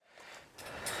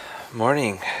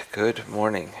Morning. Good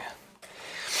morning.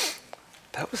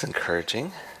 That was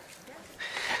encouraging.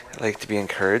 I like to be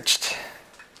encouraged.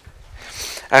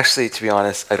 Actually, to be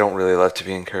honest, I don't really love to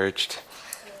be encouraged.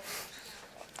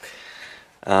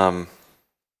 So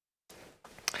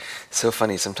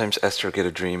funny. Sometimes Esther will get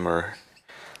a dream or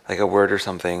like a word or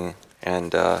something,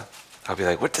 and I'll be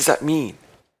like, "What does that mean?"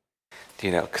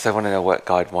 Because I want to know what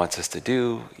God wants us to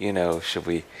do. Should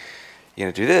we,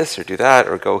 do this or do that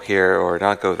or go here or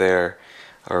not go there,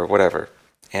 or whatever.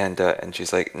 And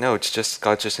she's like, "No, it's just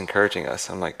God's just encouraging us."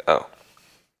 I'm like, "Oh,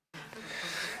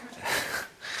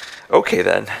 okay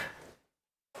then."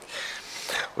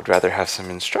 Would rather have some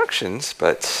instructions,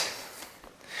 but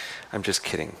I'm just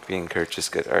kidding. Being encouraged is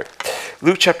good. All right.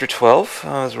 Luke chapter 12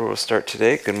 is where we'll start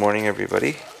today. Good morning,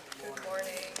 everybody. Good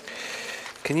morning.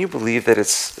 Can you believe that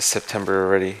it's September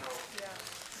already? Yeah.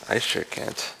 I sure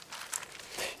can't.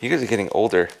 You guys are getting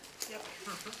older. Yep.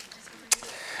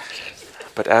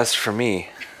 But as for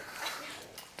me,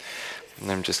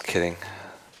 and I'm just kidding.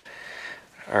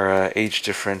 Our age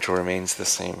differential remains the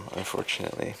same,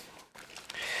 unfortunately.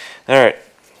 All right.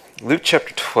 Luke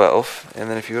chapter 12, and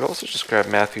then if you would also just grab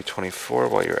Matthew 24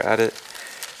 while you're at it.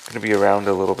 I'm going to be around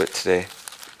a little bit today.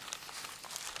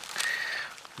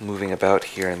 Moving about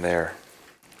here and there.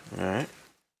 All right.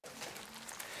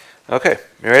 Okay,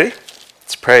 you ready?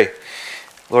 Let's pray.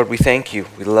 Lord, we thank you.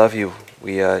 We love you.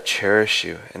 We cherish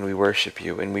you, and we worship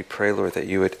you. And we pray, Lord, that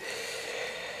you would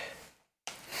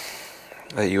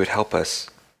help us.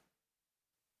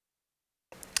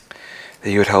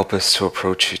 That you would help us to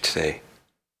approach you today.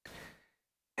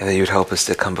 And that you would help us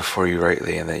to come before you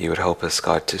rightly, and that you would help us,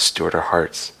 God, to steward our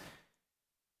hearts.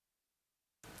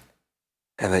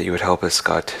 And that you would help us,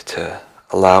 God, to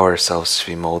allow ourselves to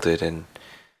be molded and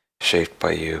shaped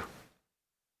by you.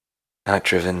 Not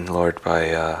driven, Lord,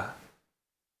 by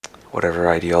whatever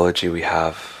ideology we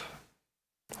have,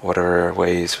 whatever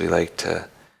ways we like to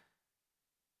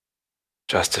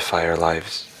justify our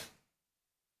lives.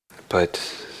 But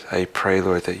I pray,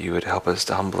 Lord, that you would help us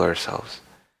to humble ourselves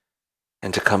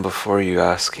and to come before you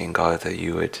asking, God, that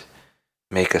you would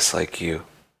make us like you.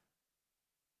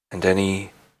 And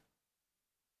any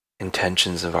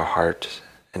intentions of our heart,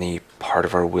 any part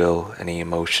of our will, any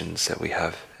emotions that we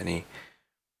have, any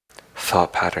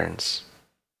thought patterns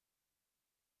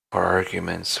or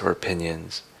arguments or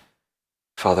opinions,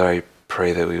 Father, I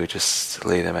pray that we would just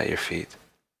lay them at your feet.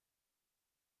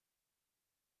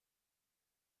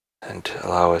 And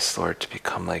allow us, Lord, to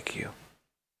become like you.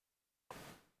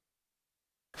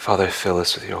 Father, fill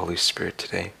us with your Holy Spirit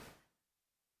today.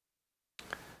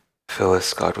 Fill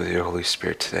us, God, with your Holy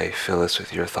Spirit today. Fill us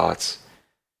with your thoughts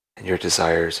and your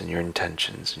desires and your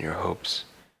intentions and your hopes.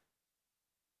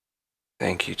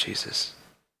 Thank you, Jesus.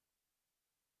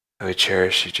 I would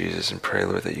cherish you, Jesus, and pray,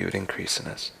 Lord, that you would increase in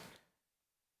us.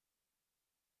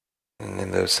 And in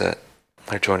those that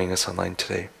are joining us online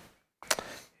today.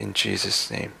 In Jesus'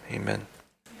 name, amen.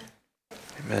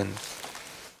 Amen.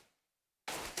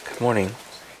 Good morning.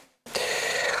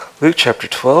 Luke chapter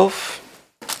 12.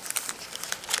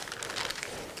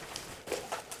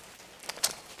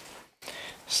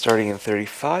 Starting in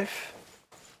 35.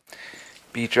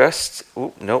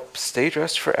 Stay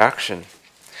dressed for action.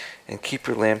 And keep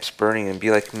your lamps burning and be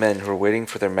like men who are waiting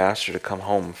for their master to come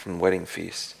home from the wedding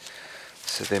feast,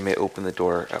 so they may open the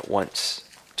door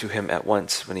to him at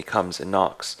once when he comes and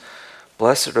knocks.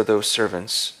 Blessed are those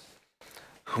servants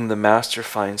whom the master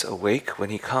finds awake when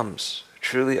he comes.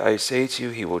 Truly I say to you,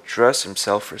 he will dress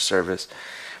himself for service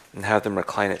and have them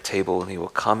recline at table, and he will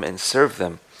come and serve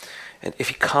them. And if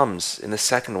he comes in the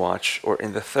second watch or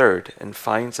in the third and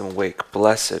finds them awake,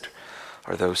 blessed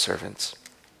are those servants.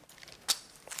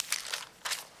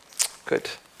 Good.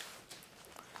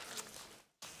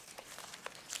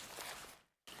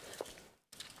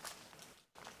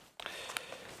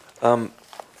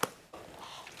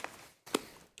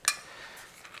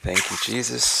 Thank you,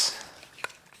 Jesus.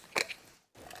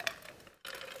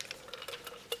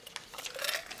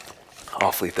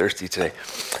 Awfully thirsty today.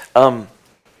 I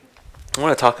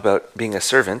want to talk about being a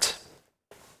servant.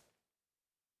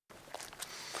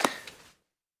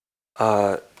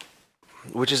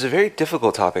 Which is a very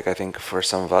difficult topic, I think, for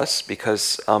some of us,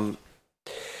 because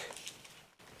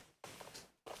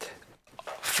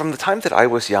from the time that I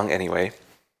was young anyway,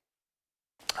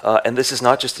 and this is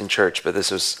not just in church, but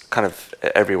this was kind of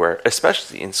everywhere,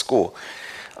 especially in school,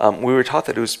 we were taught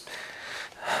that it was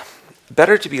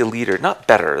better to be a leader. Not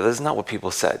better, that's not what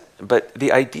people said, but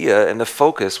the idea and the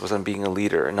focus was on being a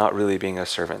leader and not really being a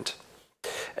servant.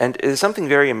 And there's something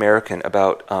very American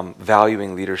about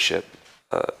valuing leadership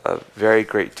a very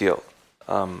great deal.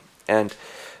 And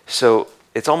so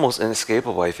it's almost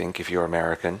inescapable, I think, if you're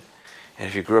American, and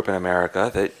if you grew up in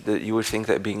America, that you would think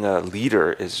that being a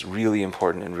leader is really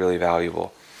important and really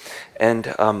valuable. And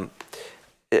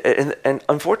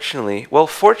unfortunately, well,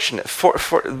 fortunate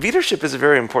for leadership is a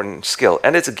very important skill,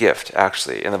 and it's a gift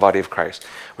actually in the body of Christ,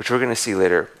 which we're going to see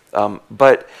later.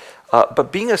 But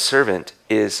being a servant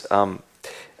is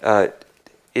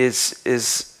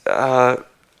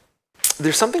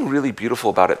there's something really beautiful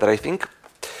about it that I think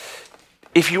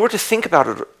if you were to think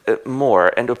about it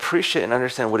more and appreciate and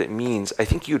understand what it means, I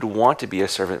think you'd want to be a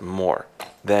servant more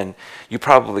than you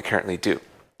probably currently do.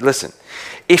 Listen,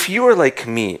 if you are like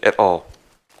me at all,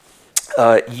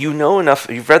 you know enough,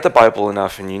 you've read the Bible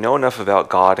enough, and you know enough about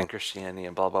God and Christianity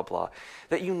and blah, blah, blah,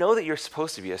 that you know that you're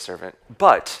supposed to be a servant,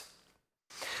 but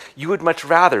you would much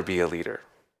rather be a leader.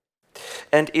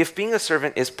 And if being a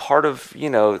servant is part of,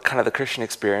 kind of the Christian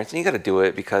experience, and you got to do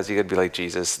it because you got to be like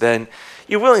Jesus, then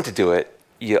you're willing to do it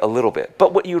a little bit.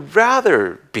 But what you'd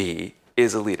rather be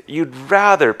is a leader. You'd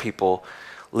rather people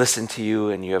listen to you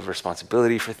and you have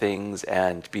responsibility for things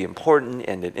and be important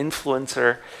and an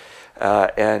influencer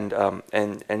and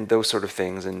those sort of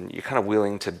things. And you're kind of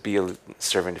willing to be a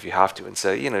servant if you have to. And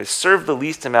so, serve the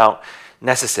least amount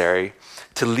necessary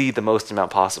to lead the most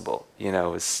amount possible.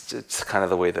 It's kind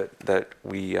of the way that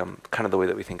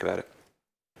we think about it.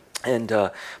 And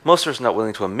most of us are not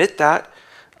willing to admit that,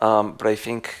 but I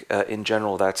think in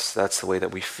general that's the way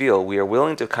that we feel. We are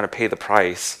willing to kind of pay the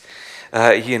price,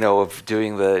 of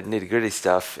doing the nitty-gritty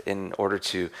stuff in order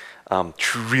to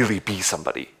really be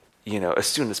somebody, as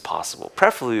soon as possible,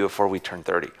 preferably before we turn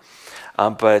 30,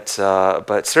 but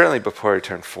certainly before we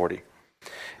turn 40.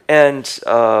 And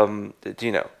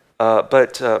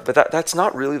but that's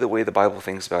not really the way the Bible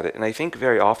thinks about it. And I think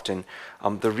very often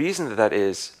the reason that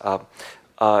is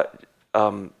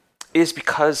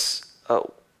because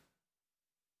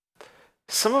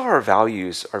some of our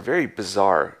values are very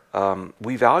bizarre.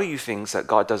 We value things that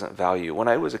God doesn't value. When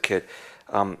I was a kid,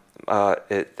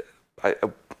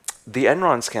 the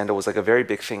Enron scandal was like a very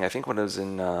big thing. I think when I was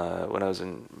in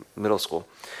middle school.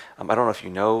 I don't know if you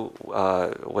know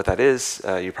what that is.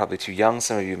 You're probably too young.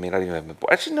 Some of you may not even have been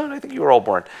born. Actually, no, I think you were all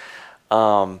born.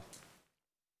 I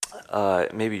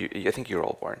think you were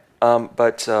all born.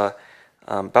 But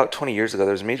about 20 years ago,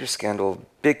 there was a major scandal.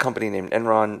 Big company named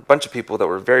Enron, a bunch of people that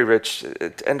were very rich.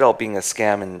 It ended up being a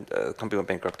scam, and the company went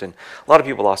bankrupt, and a lot of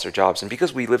people lost their jobs. And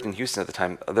because we lived in Houston at the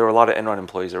time, there were a lot of Enron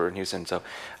employees that were in Houston. So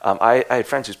I had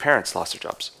friends whose parents lost their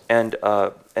jobs. And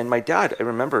my dad, I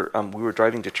remember we were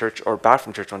driving to church or back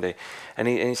from church one day, and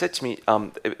he said to me,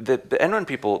 the Enron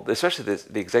people, especially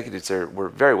the executives there, were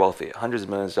very wealthy, hundreds of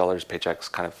millions of dollars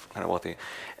paychecks, kind of wealthy.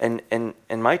 And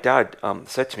my dad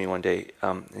said to me one day,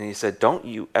 and he said, "Don't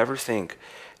you ever think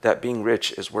that being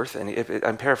rich is worth any?"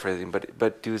 I'm paraphrasing,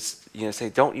 but dudes, say,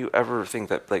 "Don't you ever think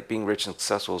that like being rich and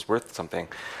successful is worth something?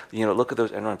 Look at those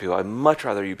Enron people. I'd much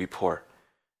rather you be poor,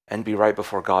 and be right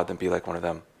before God than be like one of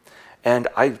them." And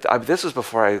I this was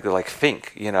before I could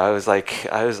think. I was I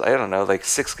don't know, like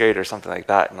sixth grade or something like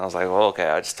that, and I was like, well, okay,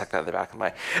 I just tuck that in the back of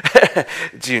my,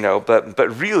 But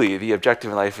really, the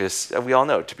objective in life is, we all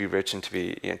know, to be rich and to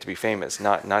be famous,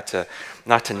 not to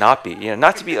not be,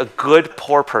 not to be a good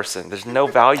poor person. There's no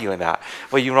value in that.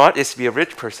 What you want is to be a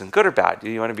rich person, good or bad.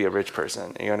 You want to be a rich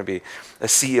person. You want to be a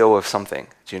CEO of something.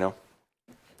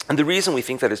 And the reason we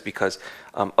think that is because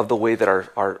of the way that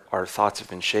our thoughts have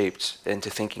been shaped into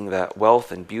thinking that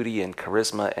wealth and beauty and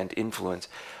charisma and influence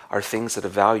are things that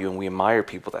have value, and we admire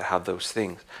people that have those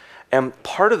things. And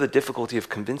part of the difficulty of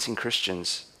convincing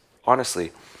Christians,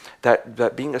 honestly,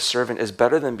 that being a servant is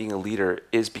better than being a leader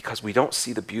is because we don't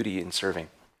see the beauty in serving.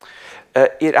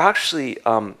 It actually,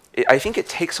 I think it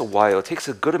takes a while, it takes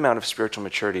a good amount of spiritual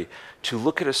maturity to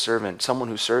look at a servant, someone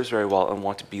who serves very well, and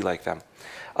want to be like them.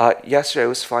 Yesterday I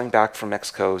was flying back from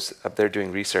Mexico. I was up there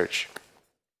doing research.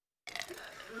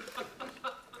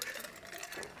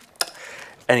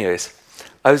 Anyways,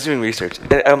 I was doing research,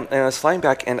 and I was flying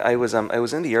back, and I was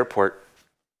in the airport,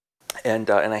 and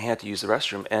I had to use the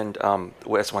restroom, and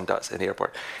as one does in the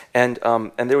airport, and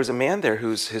there was a man there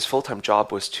his full-time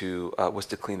job was to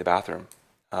clean the bathroom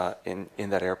in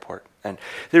that airport. And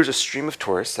there's a stream of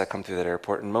tourists that come through that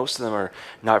airport, and most of them are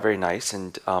not very nice,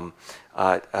 and a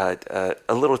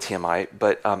little TMI,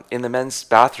 but in the men's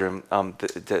bathroom,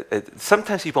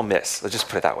 sometimes people miss, let's just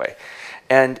put it that way.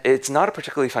 And it's not a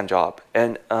particularly fun job.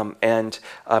 And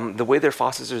the way their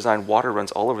faucets are designed, water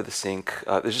runs all over the sink.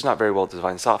 They're just not very well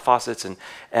designed faucets,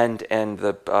 and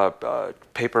the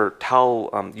paper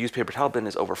towel, used paper towel bin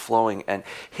is overflowing. And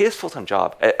his full-time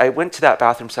job, I went to that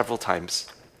bathroom several times.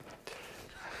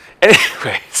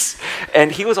 Anyways,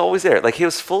 and he was always there. Like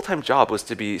his full-time job was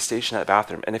to be stationed at the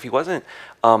bathroom, and if he wasn't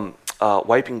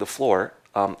wiping the floor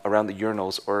around the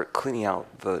urinals or cleaning out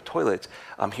the toilets,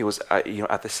 he was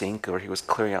at the sink, or he was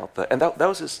clearing out and that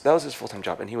was his full-time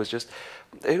job. And he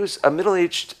was a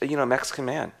middle-aged Mexican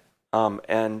man,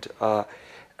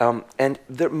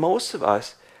 most of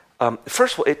us,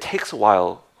 first of all, it takes a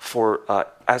while for,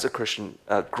 as a Christian,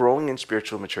 growing in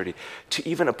spiritual maturity, to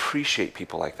even appreciate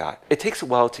people like that. It takes a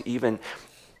while to even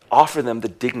offer them the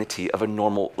dignity of a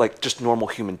normal, like just normal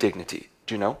human dignity.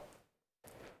 Do you know?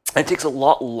 And it takes a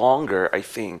lot longer, I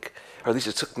think, or at least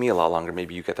it took me a lot longer,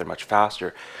 maybe you get there much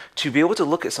faster, to be able to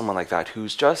look at someone like that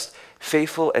who's just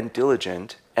faithful and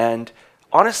diligent. And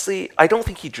honestly, I don't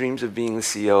think he dreams of being the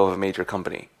CEO of a major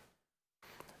company.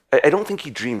 I don't think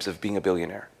he dreams of being a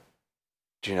billionaire.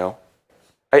 Do you know?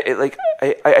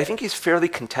 I think he's fairly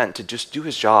content to just do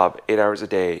his job 8 hours a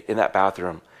day in that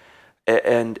bathroom,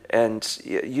 and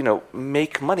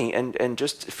make money and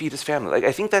just feed his family. Like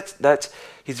I think that's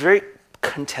he's very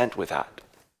content with that.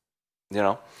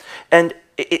 And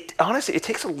it honestly, it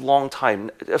takes a long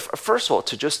time. First of all,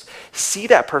 to just see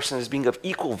that person as being of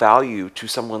equal value to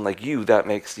someone like you that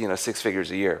makes 6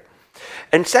 figures a year.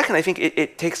 And second, I think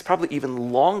it takes probably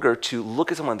even longer to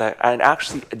look at someone that and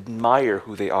actually admire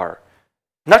who they are.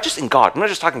 Not just in God. I'm not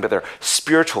just talking about their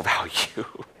spiritual value,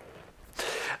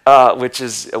 which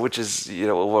is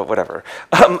whatever.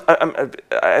 I'm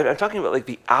talking about like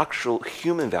the actual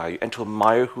human value, and to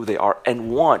admire who they are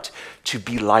and want to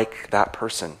be like that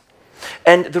person.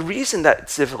 And the reason that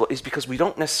it's difficult is because we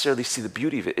don't necessarily see the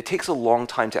beauty of it. It takes a long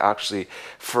time to actually,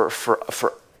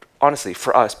 honestly,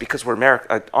 for us, because we're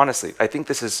American. Honestly, I think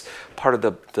this is part of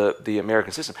the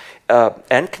American system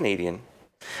and Canadian.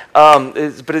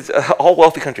 But it's all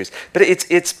wealthy countries. But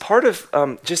it's part of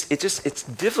it's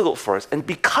difficult for us, and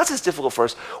because it's difficult for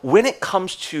us, when it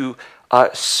comes to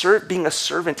being a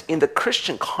servant in the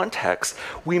Christian context,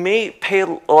 we may pay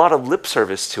a lot of lip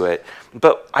service to it,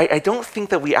 but I don't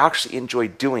think that we actually enjoy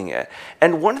doing it.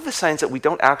 And one of the signs that we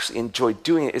don't actually enjoy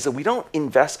doing it is that we don't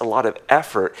invest a lot of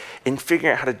effort in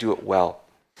figuring out how to do it well.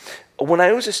 When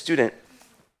I was a student,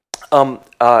 all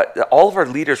of our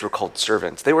leaders were called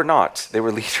servants. They were not. They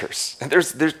were leaders. And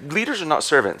there's leaders are not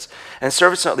servants, and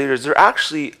servants are not leaders. They're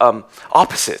actually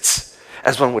opposites,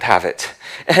 as one would have it.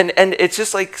 And it's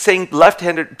just like saying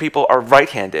left-handed people are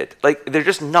right-handed. Like they're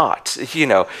just not.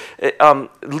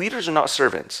 Leaders are not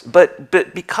servants. But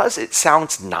because it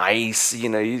sounds nice,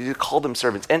 you call them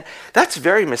servants, and that's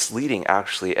very misleading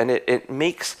actually. And it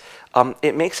makes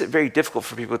it very difficult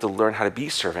for people to learn how to be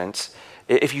servants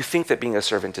if you think that being a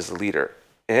servant is a leader.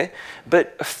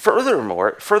 But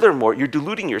furthermore, you're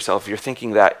deluding yourself if you're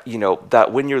thinking that,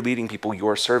 that when you're leading people,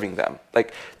 you're serving them.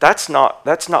 Like that's not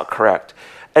correct.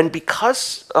 And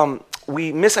because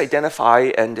we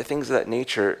misidentify and things of that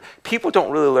nature, people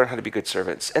don't really learn how to be good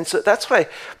servants. And so that's what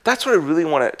I really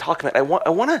want to talk about. I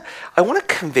want to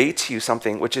convey to you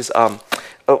something which is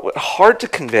hard to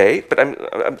convey, but I'm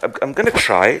going to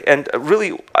try. And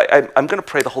really, I'm going to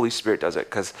pray the Holy Spirit does it,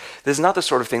 because this is not the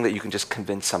sort of thing that you can just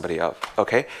convince somebody of.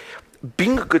 Okay,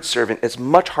 being a good servant is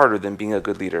much harder than being a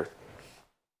good leader.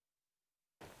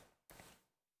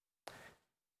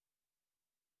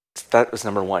 That was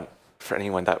number one for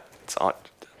anyone that's on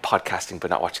podcasting but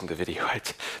not watching the video.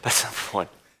 Right? That's number one.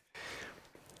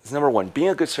 It's number one. Being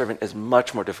a good servant is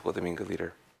much more difficult than being a good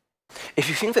leader. If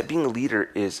you think that being a leader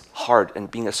is hard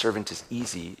and being a servant is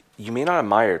easy, you may not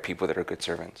admire people that are good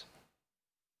servants.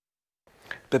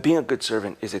 But being a good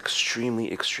servant is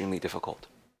extremely, extremely difficult.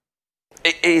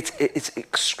 It's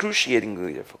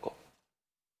excruciatingly difficult.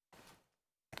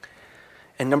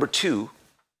 And number two,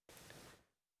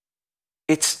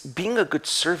 it's being a good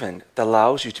servant that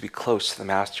allows you to be close to the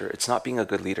master. It's not being a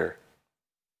good leader.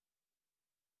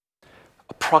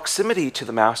 A proximity to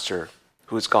the master,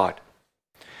 who is God,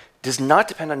 does not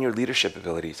depend on your leadership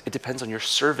abilities. It depends on your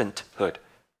servanthood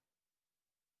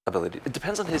ability. It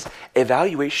depends on his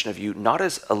evaluation of you, not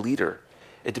as a leader.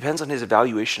 It depends on his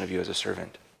evaluation of you as a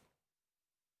servant.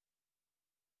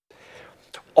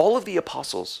 All of the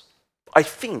apostles, I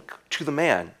think, to the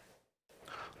man,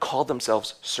 called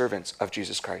themselves servants of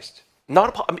Jesus Christ.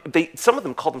 Some of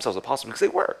them called themselves apostles because they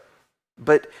were,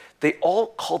 but they all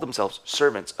called themselves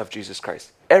servants of Jesus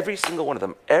Christ. Every single one of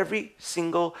them, every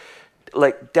single,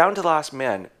 like down to the last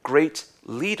man, great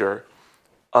leader,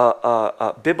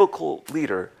 biblical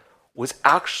leader, was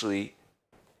actually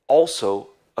also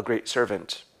a great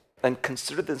servant and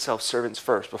considered themselves servants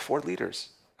first before leaders,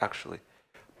 actually.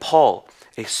 Paul,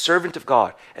 a servant of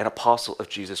God, an apostle of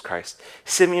Jesus Christ.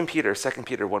 Simeon Peter, 2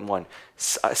 Peter 1:1.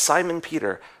 Simon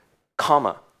Peter,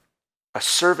 a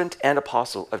servant and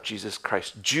apostle of Jesus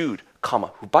Christ. Jude,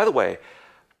 comma, who, by the way,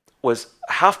 was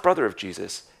half-brother of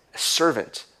Jesus, a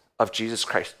servant of Jesus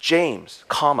Christ. James,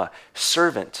 comma,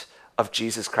 servant of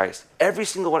Jesus Christ. Every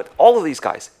single one, all of these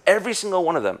guys, every single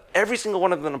one of them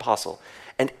an apostle.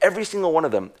 And every single one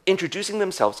of them introducing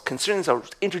themselves, considering themselves,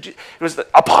 it was the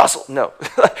apostle. No.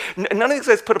 None of these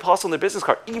guys put apostle in their business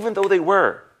card, even though they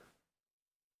were.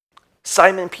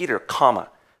 Simon Peter, comma,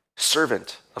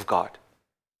 servant of God,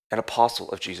 an apostle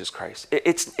of Jesus Christ.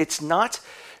 It's not,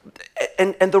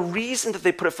 and the reason that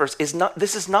they put it first is not,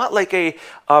 this is not like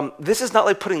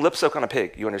putting lipstick on a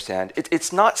pig, you understand?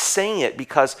 It's not saying it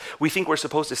because we think we're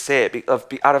supposed to say it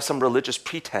out of some religious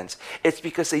pretense. It's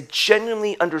because they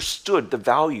genuinely understood the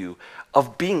value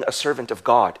of being a servant of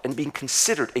God and being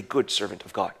considered a good servant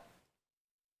of God.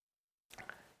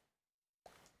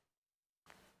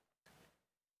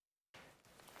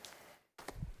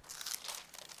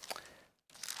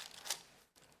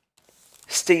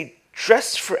 Stay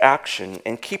dressed for action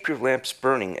and keep your lamps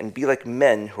burning and be like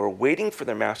men who are waiting for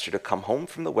their master to come home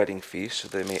from the wedding feast so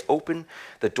they may open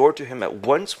the door to him at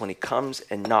once when he comes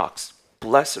and knocks.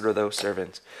 Blessed are those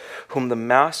servants whom the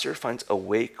master finds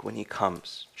awake when he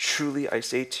comes. Truly I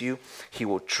say to you, he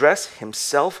will dress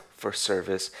himself for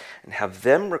service and have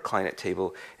them recline at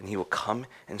table, and he will come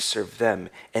and serve them.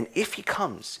 And if he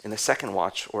comes in the second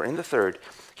watch or in the third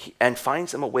and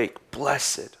finds them awake,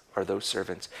 blessed are those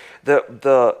servants.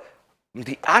 The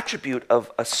attribute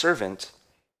of a servant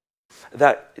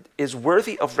that is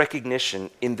worthy of recognition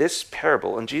in this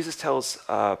parable, and Jesus tells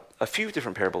a few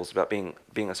different parables about being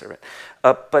a servant,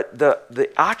 but the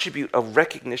attribute of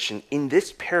recognition in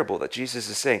this parable that Jesus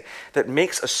is saying that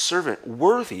makes a servant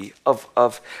worthy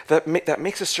that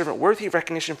makes a servant worthy of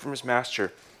recognition from his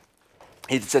master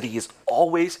is that he is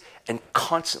always and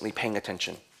constantly paying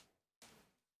attention.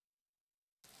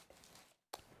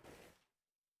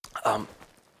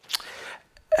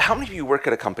 How many of you work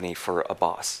at a company for a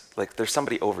boss? Like there's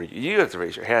somebody over you. You have to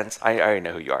raise your hands. I already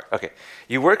know who you are. Okay.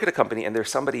 You work at a company and there's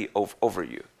somebody over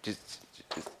you.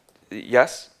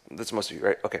 Yes? That's most of you,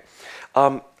 right? Okay.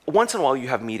 Once in a while you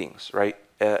have meetings, right?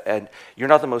 And you're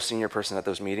not the most senior person at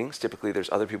those meetings. Typically there's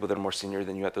other people that are more senior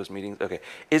than you at those meetings. Okay.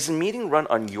 Is the meeting run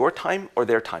on your time or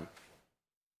their time?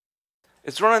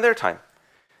 It's run on their time.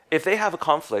 If they have a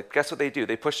conflict, guess what they do?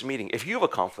 They push the meeting. If you have a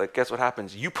conflict, guess what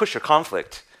happens? You push your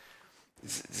conflict.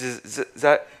 Does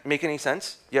that make any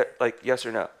sense? Yeah, like yes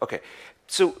or no? Okay.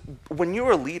 So when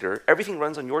you're a leader, everything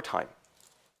runs on your time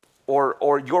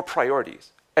or your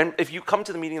priorities. And if you come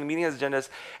to the meeting has agendas,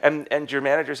 and your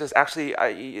manager says, actually,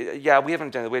 we haven't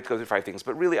done it. We have to go through 5 things,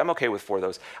 but really, I'm okay with 4 of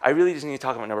those. I really just need to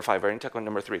talk about number 5, or I need to talk about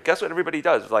number 3. Guess what everybody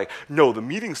does? Like, no, the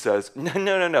meeting says,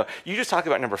 no. You just talk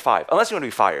about number 5, unless you want to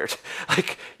be fired.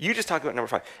 Like, you just talk about number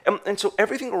 5. And so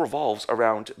everything revolves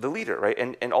around the leader, right?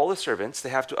 And all the servants, they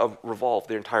have to revolve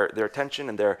their attention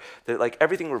and their like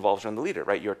everything revolves around the leader,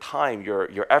 right? Your time,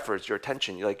 your efforts, your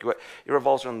attention, it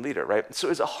revolves around the leader, right? So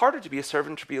is it harder to be a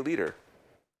servant or to be a leader?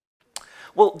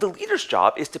 Well, the leader's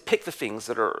job is to pick the things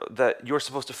that you're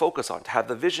supposed to focus on, to have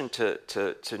the vision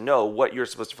to know what you're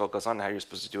supposed to focus on and how you're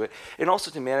supposed to do it, and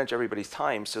also to manage everybody's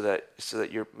time so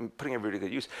that you're putting everybody to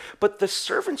good use. But the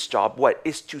servant's job,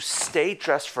 is to stay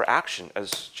dressed for action,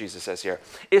 as Jesus says here,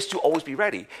 is to always be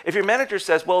ready. If your manager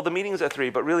says, well, the meeting is at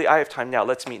 3, but really I have time now,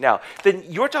 let's meet now, then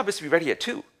your job is to be ready at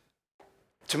 2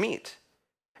 to meet.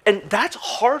 And that's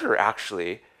harder,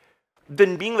 actually,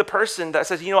 than being the person that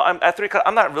says, I'm at 3 o'clock,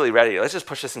 I'm not really ready. Let's just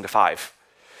push this into 5.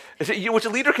 Which a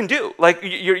leader can do. Like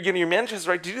your manager has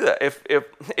the right to do that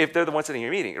if they're the ones sitting in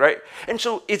your meeting, right? And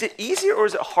so is it easier or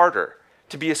is it harder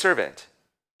to be a servant?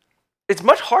 It's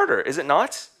much harder, is it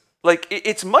not? Like,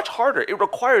 it's much harder. It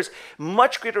requires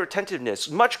much greater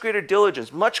attentiveness, much greater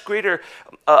diligence, much greater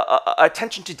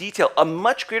attention to detail, a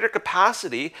much greater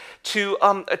capacity to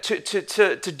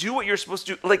do what you're supposed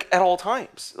to do, like, at all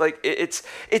times. Like,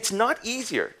 it's not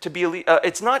easier to be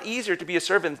it's not easier to be a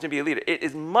servant than to be a leader. It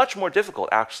is much more difficult,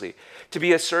 actually, to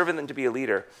be a servant than to be a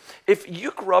leader. If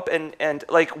you grew up and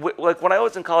like when I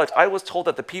was in college, I was told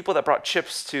that the people that brought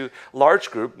chips to large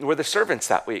group were the servants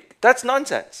that week. That's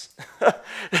nonsense.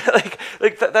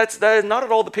 That is not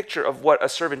at all the picture of what a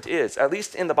servant is, at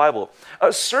least in the Bible.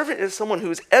 A servant is someone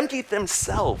who's emptied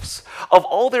themselves of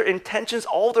all their intentions,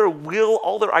 all their will,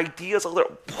 all their ideas,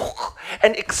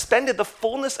 and expended the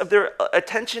fullness of their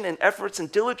attention and efforts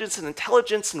and diligence and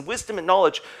intelligence and wisdom and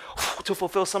knowledge to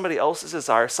fulfill somebody else's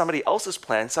desire, somebody else's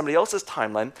plan, somebody else's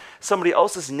timeline, somebody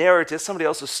else's narrative, somebody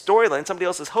else's storyline, somebody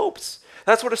else's hopes.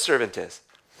 That's what a servant is.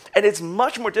 And it's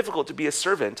much more difficult to be a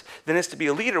servant than it is to be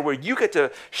a leader, where you get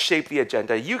to shape the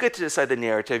agenda, you get to decide the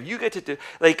narrative, you get to do,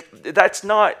 like, that's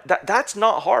not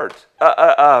hard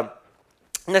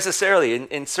necessarily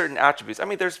in certain attributes. I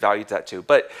mean, there's value to that too,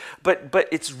 but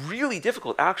it's really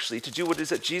difficult actually to do what it is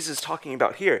that Jesus is talking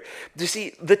about here. You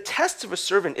see, the test of a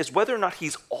servant is whether or not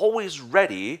he's always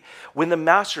ready when the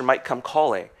master might come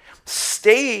calling.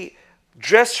 Stay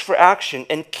dressed for action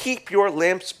and keep your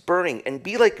lamps burning and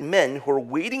be like men who are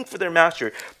waiting for their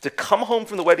master to come home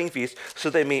from the wedding feast so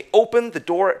they may open the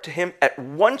door to him at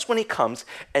once when he comes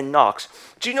and knocks.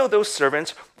 Do you know those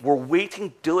servants were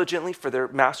waiting diligently for their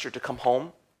master to come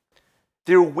home?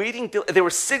 They were waiting. They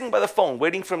were sitting by the phone,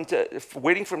 waiting for him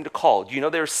to call. You know,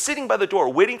 they were sitting by the door,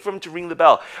 waiting for him to ring the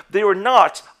bell. They were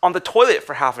not on the toilet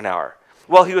for half an hour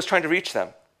while he was trying to reach them,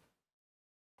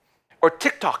 or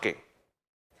TikToking.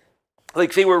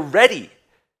 Like, they were ready.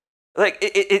 Like,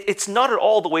 it's not at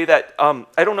all the way that,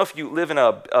 I don't know if you live in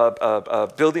a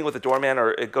building with a doorman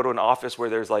or go to an office where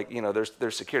there's like, you know,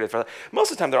 there's security.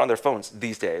 Most of the time they're on their phones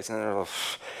these days.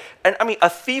 And I mean, a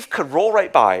thief could roll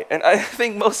right by. And I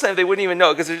think most of the time they wouldn't even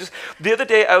know, because they're just, the other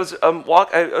day I was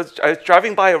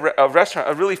driving by a restaurant,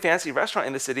 a really fancy restaurant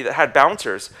in the city that had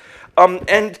bouncers.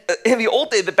 And in the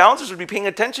old day, the bouncers would be paying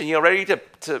attention, you know, ready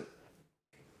to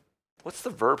what's the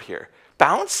verb here?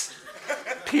 Bounce?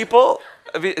 People?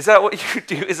 I mean, is that what you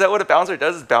do? Is that what a bouncer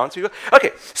does, is bounce people?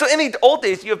 Okay, so in the old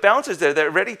days, you have bouncers there that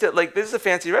are ready to, like, this is a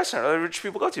fancy restaurant that rich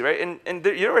people go to, right? And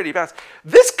you're ready to bounce.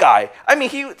 This guy, I mean,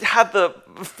 he had the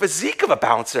physique of a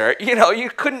bouncer. You know, you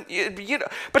couldn't, you know,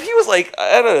 but he was like,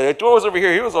 I don't know, the door was over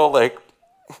here. He was all like,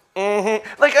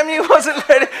 like, I mean, he wasn't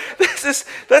ready. That's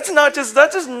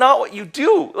just not what you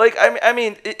do. Like, I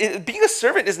mean, being a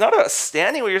servant is not a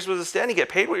standing where you're supposed to stand and get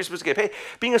paid what you're supposed to get paid.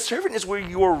 Being a servant is where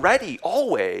you're ready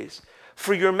always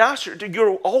for your master.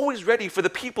 You're always ready for the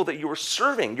people that you are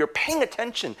serving. You're paying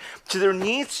attention to their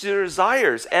needs, to their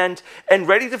desires, and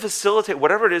ready to facilitate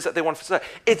whatever it is that they want to facilitate.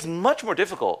 It's much more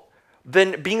difficult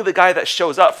than being the guy that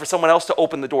shows up for someone else to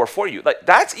open the door for you. Like,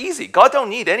 that's easy. God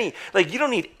don't need any, like, you don't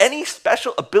need any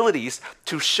special abilities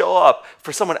to show up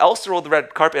for someone else to roll the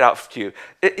red carpet out for you.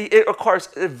 It requires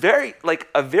a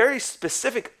very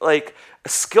specific, like,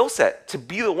 skill set to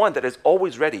be the one that is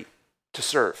always ready to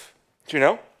serve. Do you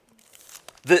know?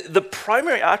 The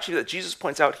primary attribute that Jesus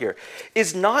points out here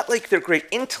is not like their great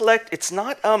intellect. It's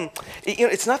not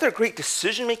it's not their great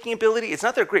decision-making ability. It's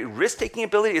not their great risk-taking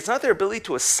ability. It's not their ability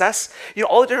to assess, you know,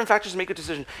 all the different factors to make a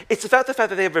decision. It's about the fact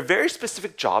that they have a very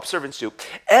specific job, servants do,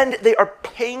 and they are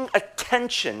paying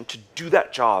attention to do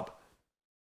that job.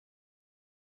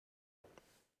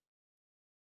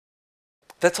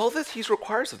 That's all that he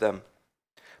requires of them.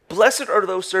 Blessed are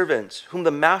those servants whom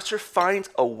the master finds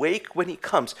awake when he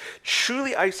comes.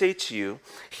 Truly I say to you,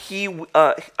 he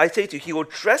will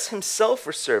dress himself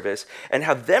for service and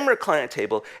have them recline at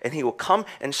table, and he will come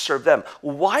and serve them.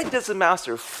 Why does the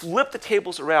master flip the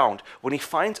tables around when he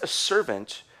finds a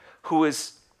servant who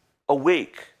is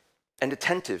awake and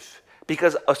attentive?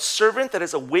 Because a servant that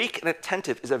is awake and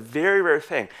attentive is a very rare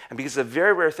thing. And because it's a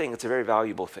very rare thing, it's a very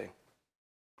valuable thing.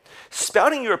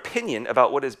 Spouting your opinion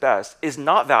about what is best is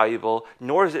not valuable,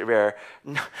 nor is it rare,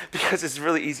 because it's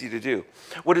really easy to do.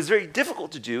 What is very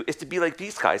difficult to do is to be like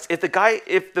these guys. If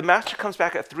the master comes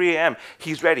back at 3 a.m.,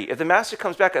 he's ready. If the master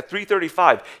comes back at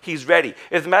 3:35, he's ready.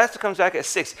 If the master comes back at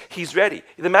 6, he's ready.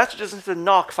 The master doesn't have to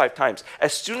knock 5 times.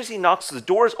 As soon as he knocks, the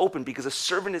door is open because a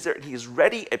servant is there and he is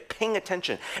ready and paying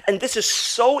attention. And this is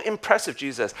so impressive,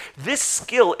 Jesus. This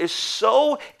skill is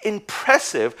so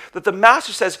impressive that the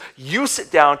master says, you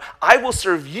sit down, I will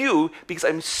serve you because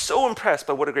I'm so impressed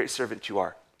by what a great servant you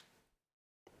are.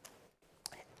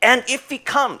 And if he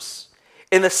comes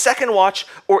in the second watch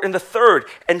or in the third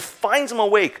and finds him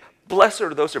awake, blessed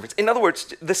are those servants. In other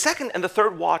words, the second and the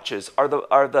third watches are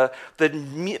the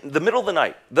middle of the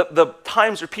night, the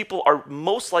times where people are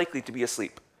most likely to be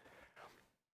asleep.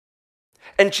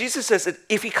 And Jesus says that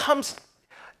if he comes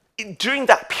during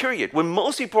that period when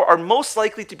most people are most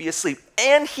likely to be asleep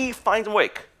and he finds them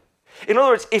awake, in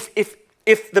other words,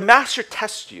 if the master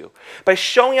tests you by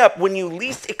showing up when you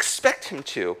least expect him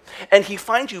to, and he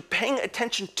finds you paying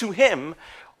attention to him,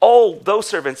 all those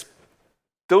servants,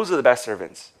 those are the best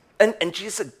servants. And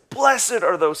Jesus said, blessed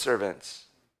are those servants.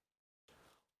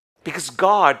 Because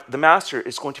God, the master,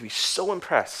 is going to be so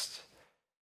impressed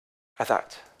at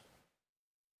that.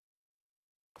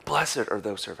 Blessed are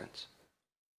those servants.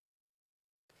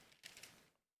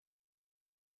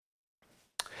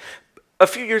 A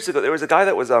few years ago, there was a guy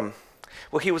that was,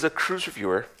 he was a cruise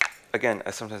reviewer. Again,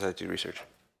 sometimes I do research.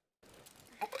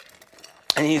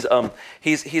 And he's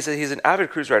an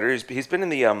avid cruise writer. He's been in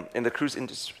the cruise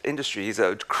industry. He's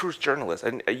a cruise journalist,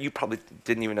 and you probably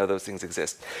didn't even know those things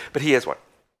exist, but he is one.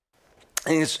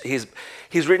 And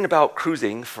he's written about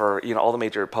cruising for all the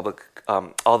major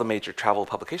all the major travel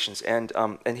publications, and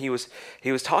he was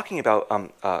talking about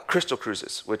Crystal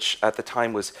Cruises, which at the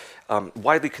time was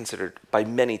widely considered by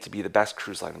many to be the best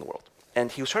cruise line in the world.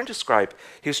 And he was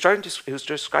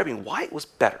describing why it was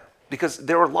better. Because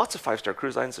there are lots of 5-star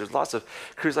cruise lines. There's lots of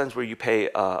cruise lines where you pay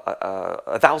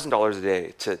 $1,000 a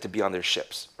day to be on their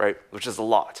ships, right? Which is a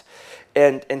lot.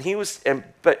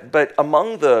 But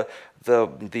among the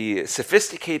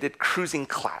sophisticated cruising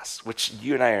class, which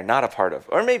you and I are not a part of,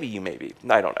 or maybe you may be,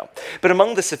 I don't know. But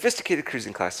among the sophisticated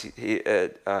cruising class,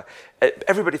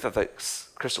 everybody thought that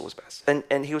Crystal was best,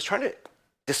 and he was trying to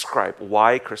describe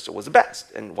why Crystal was the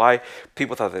best and why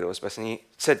people thought that it was best. And he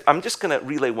said, "I'm just going to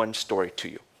relay one story to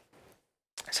you."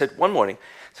 I said, one morning,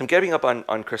 so I'm getting up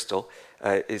on Crystal,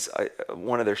 is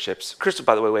one of their ships. Crystal,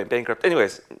 by the way, went bankrupt.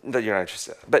 Anyways, you're not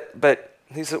interested. But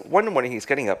he said, one morning he's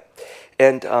getting up,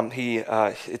 and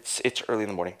it's early in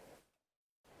the morning,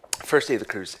 first day of the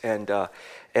cruise, and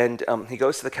he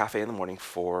goes to the cafe in the morning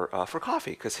for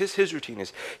coffee, because his routine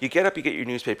is you get up, you get your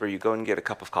newspaper, you go and get a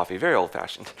cup of coffee, very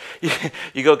old-fashioned.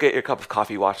 You go get your cup of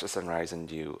coffee, watch the sunrise,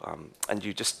 and you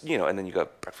just and then you go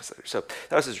have breakfast later. So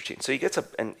that was his routine. So he gets up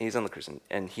and he's on the cruise,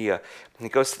 and he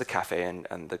goes to the cafe,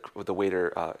 and the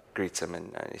waiter greets him,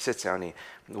 and he sits down. And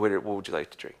the waiter, what would you like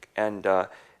to drink? And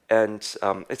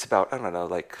it's about, I don't know,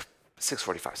 like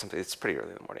 6:45, something. It's pretty early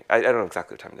in the morning. I don't know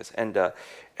exactly what time it is.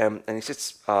 And he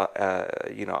sits,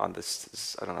 on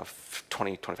this, I don't know,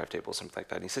 20, 25 tables, something like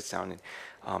that. And he sits down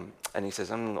and he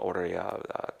says, "I'm going to order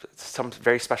some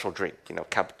very special drink,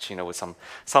 cappuccino with some,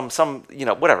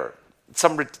 whatever,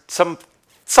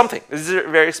 something. This is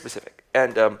very specific."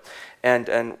 And the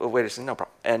waiter says, "No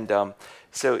problem." And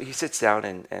so he sits down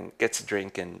and gets a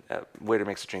drink, and waiter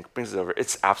makes a drink, brings it over.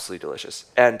 It's absolutely delicious.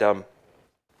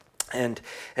 And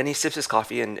he sips his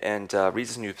coffee and reads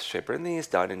his newspaper, and then he's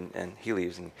done, and he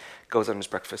leaves and goes on his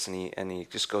breakfast, and he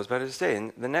just goes about his day.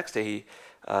 And the next day he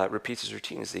repeats his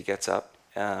routine as he gets up,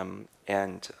 and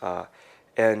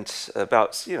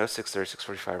about 6:30,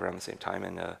 6:45 around the same time,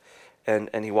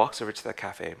 and he walks over to that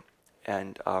cafe,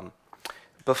 and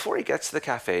before he gets to the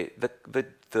cafe,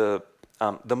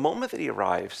 the moment that he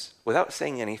arrives, without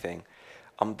saying anything,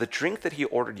 the drink that he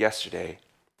ordered yesterday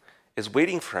is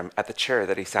waiting for him at the chair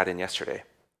that he sat in yesterday.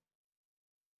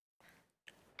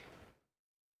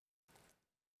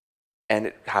 And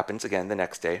it happens again the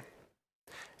next day,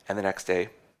 and the next day,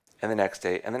 and the next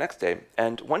day, and the next day.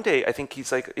 And one day, I think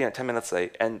he's like 10 minutes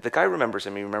late, and the guy remembers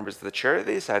him. He remembers the chair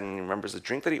that he sat in, and he remembers the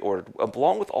drink that he ordered,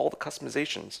 along with all the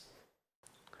customizations.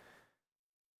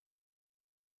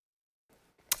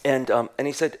 And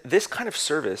he said, this kind of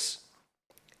service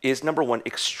is, number one,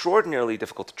 extraordinarily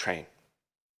difficult to train.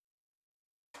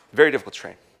 Very difficult to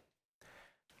train.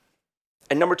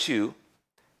 And number two,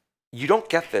 you don't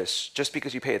get this just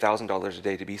because you pay $1,000 a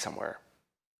day to be somewhere.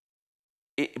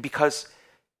 Because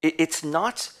it's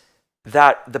not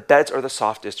that the beds are the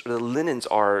softest or the linens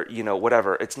are,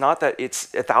 whatever. It's not that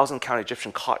it's 1,000 count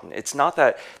Egyptian cotton. It's not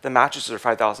that the mattresses are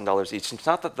 $5,000 each. It's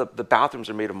not that the bathrooms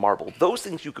are made of marble. Those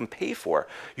things you can pay for.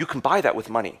 You can buy that with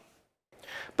money.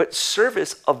 But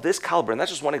service of this caliber, and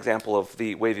that's just one example of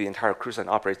the way the entire cruise line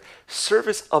operates,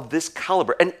 service of this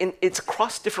caliber, and it's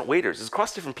across different waiters, it's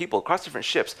across different people, across different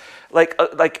ships. Like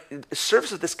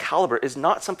service of this caliber is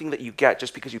not something that you get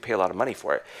just because you pay a lot of money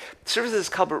for it. Service of this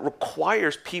caliber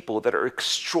requires people that are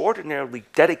extraordinarily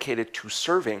dedicated to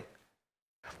serving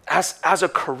as a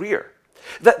career.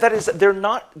 That is, they're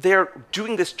not there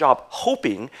doing this job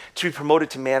hoping to be promoted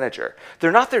to manager.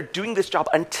 They're not there doing this job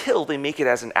until they make it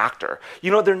as an actor.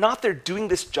 They're not there doing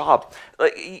this job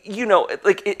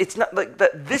it's not like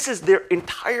that. This is the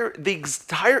entire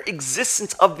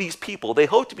existence of these people. They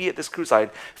hope to be at this cruise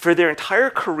line for their entire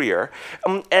career,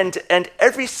 and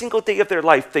every single day of their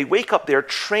life, they wake up, they're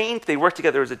trained, they work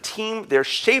together as a team, they're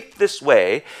shaped this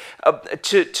way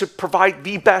to provide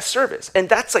the best service. And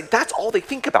that's all they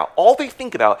think about. All they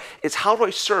think about is, how do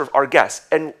I serve our guests?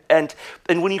 And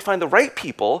when you find the right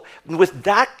people with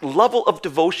that level of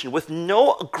devotion, with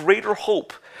no greater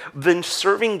hope than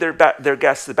serving their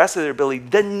guests to the best of their ability,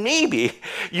 then maybe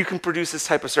you can produce this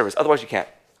type of service. Otherwise, you can't.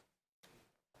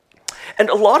 And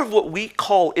a lot of what we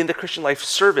call in the Christian life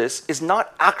service is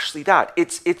not actually that.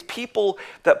 It's people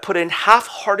that put in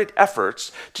half-hearted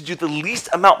efforts to do the least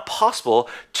amount possible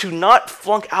to not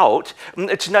flunk out,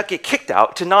 to not get kicked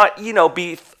out, to not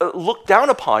be looked down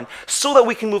upon, so that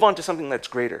we can move on to something that's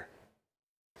greater.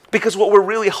 Because what we're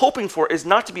really hoping for is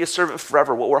not to be a servant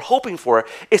forever. What we're hoping for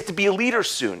is to be a leader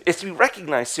soon, is to be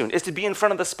recognized soon, is to be in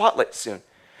front of the spotlight soon.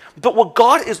 But what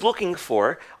God is looking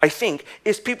for, I think,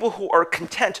 is people who are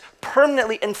content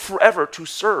permanently and forever to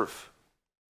serve.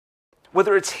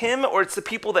 Whether it's him or it's the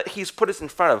people that he's put us in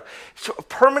front of, so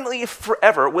permanently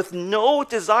forever, with no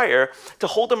desire to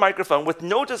hold a microphone, with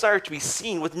no desire to be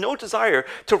seen, with no desire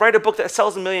to write a book that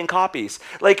sells 1 million copies.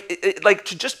 Like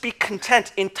to just be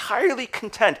content, entirely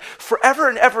content, forever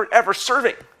and ever and ever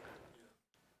serving.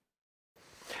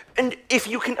 And if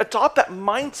you can adopt that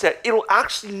mindset, it'll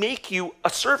actually make you a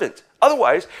servant.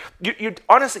 Otherwise,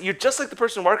 honestly, you're just like the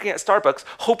person working at Starbucks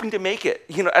hoping to make it,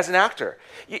 as an actor.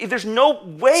 There's no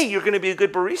way you're going to be a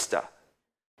good barista.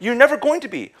 You're never going to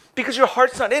be, because your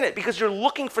heart's not in it, because you're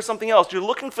looking for something else. You're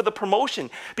looking for the promotion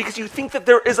because you think that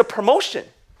there is a promotion.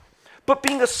 But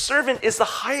being a servant is the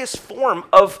highest form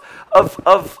of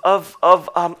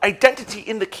identity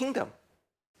in the kingdom.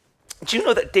 Do you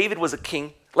know that David was a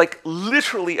king? Like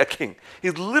literally a king.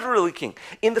 He's literally king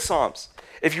in the Psalms.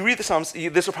 If you read the Psalms,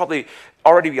 this will probably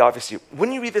already be obvious to you.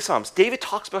 When you read the Psalms, David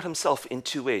talks about himself in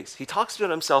two ways. He talks about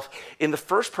himself in the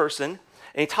first person,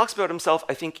 and he talks about himself,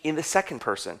 I think, in the second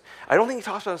person. I don't think he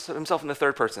talks about himself in the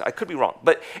third person. I could be wrong.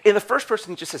 But in the first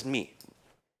person, he just says me.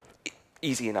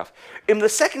 Easy enough. In the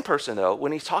second person, though,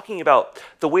 when he's talking about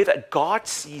the way that God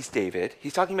sees David,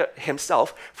 he's talking about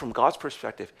himself from God's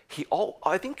perspective.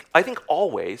 I think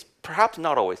always, perhaps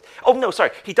not always. Oh no,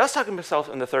 sorry. He does talk about himself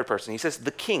in the third person. He says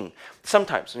the king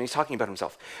sometimes when he's talking about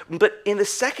himself. But in the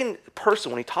second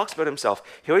person, when he talks about himself,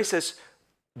 he always says,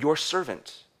 "Your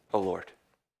servant, O Lord."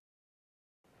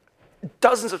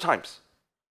 Dozens of times.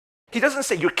 He doesn't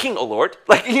say, "You're king, O Lord."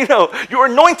 Like, you're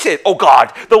anointed, "Oh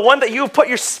God," the one that you put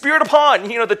your spirit upon,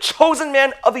 the chosen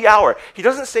man of the hour. He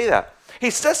doesn't say that. He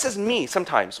says me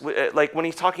sometimes, like when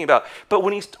he's talking about, but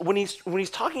when he's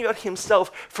talking about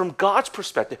himself from God's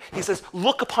perspective, he says,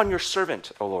 "Look upon your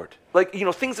servant, O Lord." Like,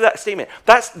 things of that statement.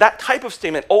 That's that type of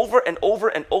statement over and over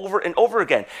and over and over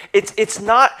again. It's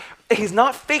not, he's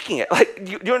not faking it. Like,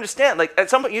 you understand? Like, at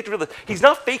some point you have to realize, he's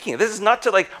not faking it. This is not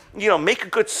to make a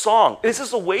good song. This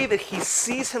is a way that he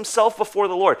sees himself before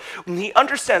the Lord. And he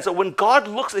understands that when God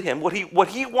looks at him, what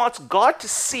he wants God to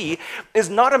see is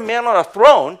not a man on a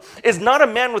throne, is not a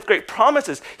man with great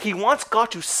promises. He wants God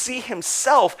to see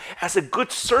himself as a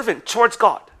good servant towards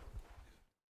God.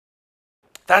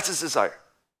 That's his desire.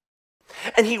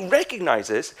 And he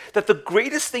recognizes that the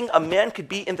greatest thing a man could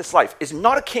be in this life is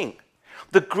not a king.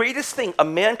 The greatest thing a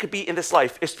man could be in this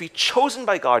life is to be chosen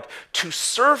by God to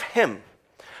serve him.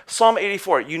 Psalm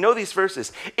 84, you know these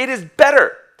verses. It is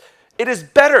better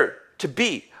to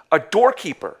be a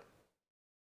doorkeeper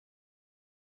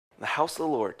in the house of the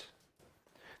Lord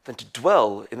than to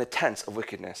dwell in the tents of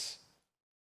wickedness.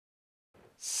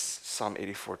 Psalm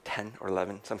 84, 10 or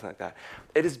 11, something like that.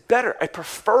 It is better. I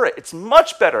prefer it. It's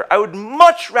much better. I would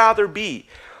much rather be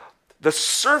the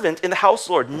servant in the house of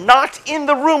the Lord, not in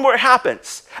the room where it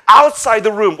happens, outside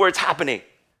the room where it's happening,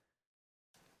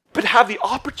 but have the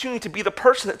opportunity to be the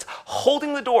person that's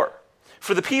holding the door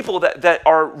for the people that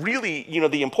are really,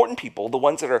 the important people, the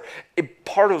ones that are a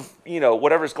part of,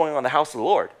 whatever's going on in the house of the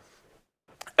Lord.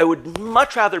 I would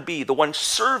much rather be the one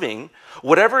serving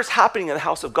whatever is happening in the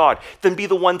house of God than be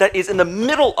the one that is in the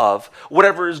middle of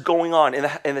whatever is going on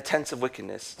in the tents of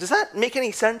wickedness. Does that make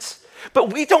any sense?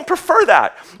 But we don't prefer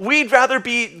that. We'd rather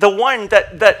be the one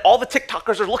that all the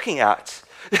TikTokers are looking at.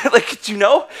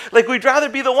 We'd rather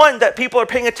be the one that people are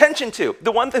paying attention to,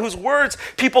 the one whose words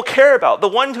people care about, the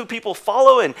one who people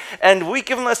follow, and we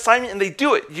give them an assignment and they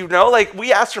do it.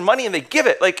 We ask for money and they give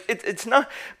it. It's not.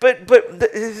 But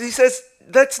he says,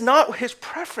 that's not his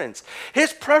preference.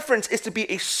 His preference is to be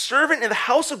a servant in the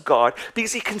house of God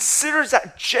because he considers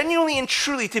that genuinely and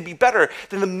truly to be better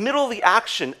than the middle of the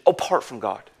action apart from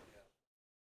God.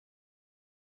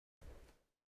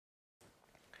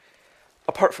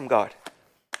 Apart from God.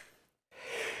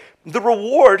 The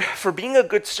reward for being a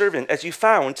good servant, as you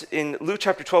found in Luke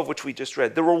chapter 12, which we just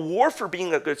read, the reward for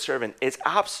being a good servant is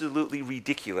absolutely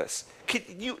ridiculous.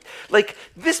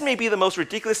 This may be the most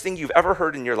ridiculous thing you've ever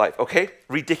heard in your life, okay?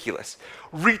 Ridiculous.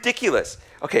 Ridiculous.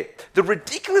 Okay, the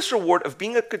ridiculous reward of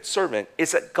being a good servant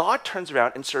is that God turns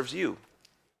around and serves you.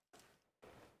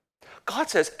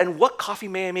 God says, "And what coffee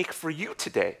may I make for you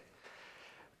today?"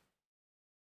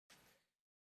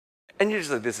 And you're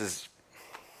just like,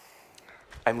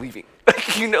 I'm leaving.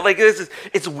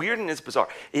 It's weird and it's bizarre.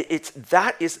 In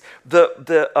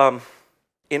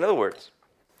other words,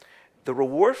 the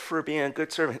reward for being a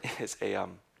good servant is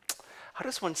how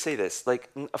does one say this?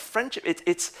 Like a friendship,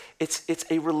 it's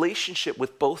a relationship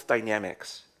with both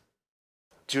dynamics.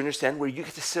 Do you understand? Where you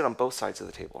get to sit on both sides of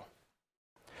the table.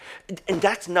 And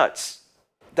that's nuts.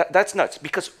 That's nuts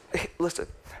because, hey, listen,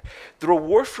 the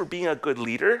reward for being a good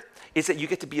leader is that you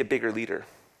get to be a bigger leader.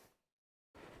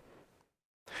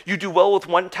 You do well with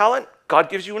one talent, God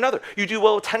gives you another. You do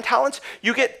well with 10 talents,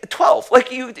 you get 12.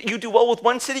 Like you do well with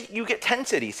one city, you get 10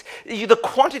 cities. The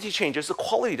quantity changes, the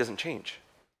quality doesn't change.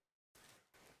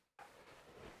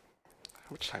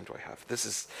 How much time do I have? This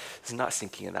is not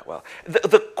sinking in that well.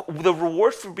 The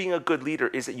reward for being a good leader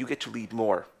is that you get to lead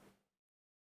more.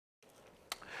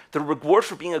 The reward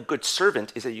for being a good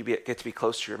servant is that you get to be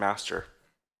close to your master.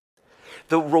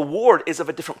 The reward is of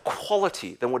a different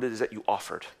quality than what it is that you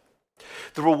offered.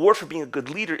 The reward for being a good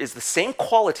leader is the same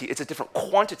quality, it's a different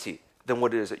quantity than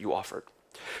what it is that you offered.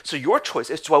 So your choice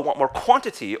is, do I want more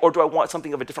quantity or do I want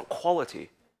something of a different quality?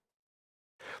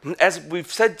 As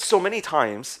we've said so many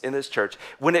times in this church,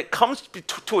 when it comes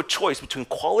to a choice between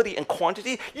quality and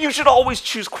quantity, you should always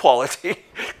choose quality.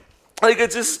 Like,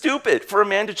 it's just stupid for a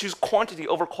man to choose quantity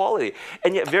over quality.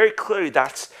 And yet very clearly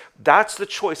that's the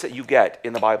choice that you get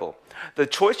in the Bible. The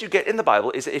choice you get in the Bible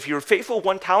is that if you're faithful with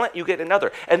one talent, you get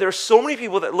another. And there are so many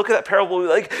people that look at that parable and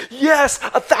be like, yes,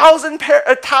 1,000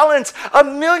 talents,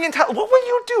 1,000,000 talents. What will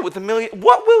you do with 1,000,000?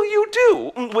 What will you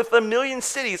do with 1,000,000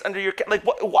 cities under your, like,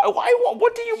 what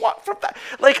do you want from that?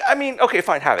 Like, I mean, okay,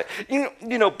 fine, have it.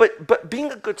 But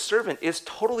being a good servant is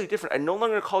totally different. I no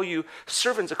longer call you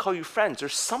servants, I call you friends.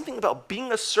 There's something about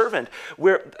being a servant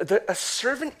where a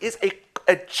servant is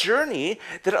a journey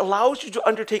that allows you to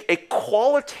undertake a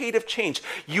qualitative change.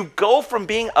 You go from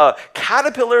being a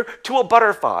caterpillar to a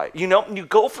butterfly. You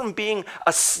go from being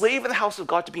a slave in the house of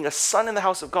God to being a son in the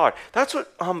house of God. That's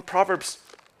what proverb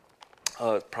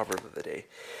of the day.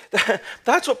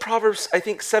 That's what Proverbs, I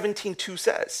think, 17:2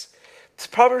 says. It's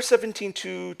Proverbs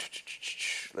 17:2.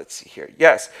 Let's see here.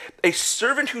 Yes, a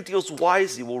servant who deals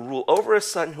wisely will rule over a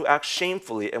son who acts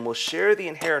shamefully and will share the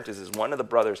inheritance as one of the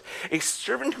brothers. A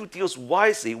servant who deals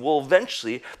wisely will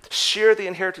eventually share the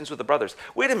inheritance with the brothers.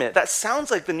 Wait a minute, that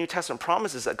sounds like the New Testament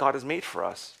promises that God has made for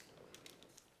us.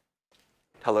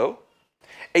 Hello?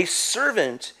 A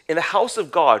servant in the house of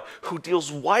God who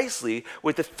deals wisely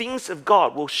with the things of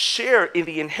God will share in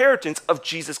the inheritance of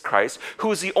Jesus Christ, who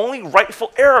is the only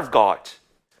rightful heir of God.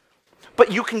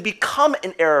 But you can become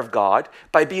an heir of God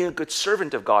by being a good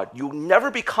servant of God. You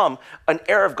never become an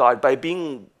heir of God by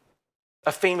being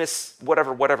a famous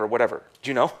whatever. Do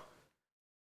you know?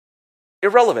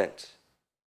 Irrelevant.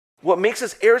 What makes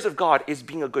us heirs of God is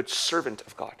being a good servant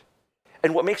of God.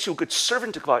 And what makes you a good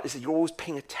servant of God is that you're always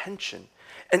paying attention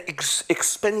and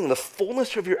expending the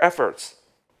fullness of your efforts,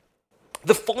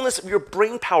 the fullness of your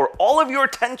brain power, all of your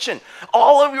attention,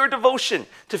 all of your devotion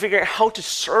to figuring out how to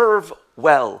serve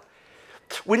well.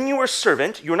 When you are a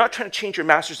servant, you're not trying to change your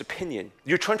master's opinion.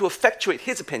 You're trying to effectuate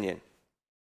his opinion.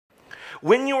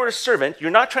 When you are a servant,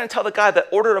 you're not trying to tell the guy that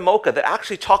ordered a mocha that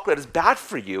actually chocolate is bad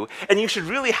for you, and you should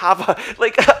really have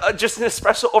just an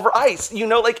espresso over ice.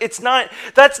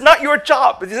 That's not your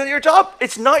job. Is that your job?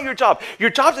 It's not your job. Your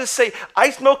job is to say,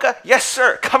 iced mocha, yes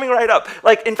sir, coming right up.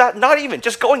 In fact, not even,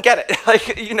 just go and get it.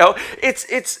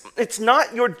 It's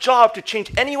not your job to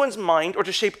change anyone's mind or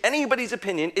to shape anybody's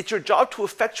opinion. It's your job to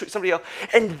effectuate somebody else.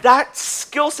 And that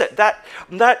skill set, that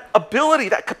ability,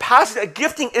 that capacity, that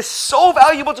gifting is so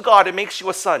valuable to God, it makes you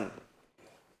a son.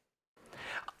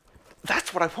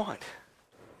 That's what I want.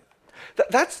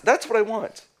 That's what I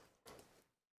want.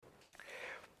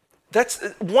 That's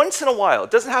once in a while.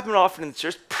 It doesn't happen often in the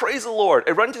church. Praise the Lord.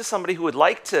 I run into somebody who would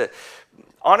like to,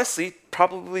 honestly,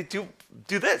 probably do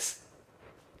this.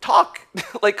 Talk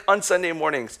on Sunday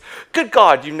mornings. Good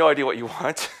God, you have no idea what you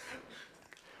want.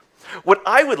 What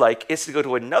I would like is to go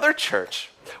to another church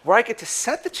where I get to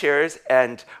set the chairs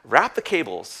and wrap the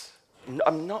cables.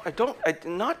 I'm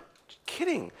not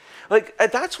kidding.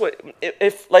 That's what,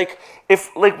 if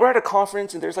we're at a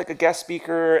conference and there's a guest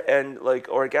speaker and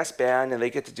or a guest band and they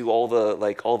get to do all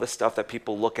the stuff that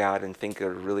people look at and think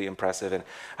are really impressive, and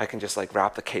I can just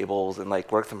wrap the cables and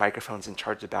work the microphones and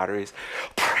charge the batteries.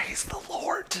 Praise the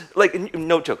Lord.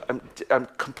 No joke. I'm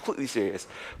completely serious.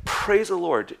 Praise the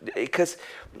Lord, because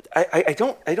I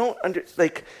don't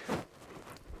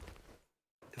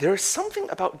there is something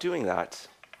about doing that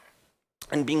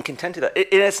and being content to that. And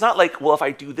it's not well, if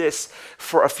I do this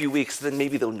for a few weeks, then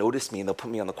maybe they'll notice me and they'll put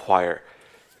me on the choir.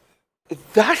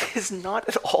 That is not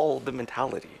at all the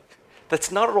mentality.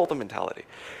 That's not at all the mentality.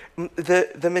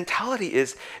 The mentality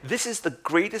is, this is the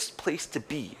greatest place to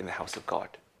be in the house of God,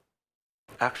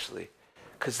 actually.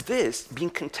 Because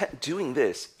being content doing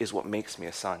this, is what makes me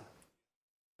a son.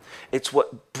 It's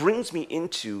what brings me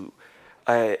into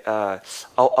a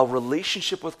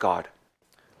relationship with God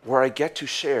where I get to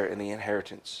share in the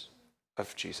inheritance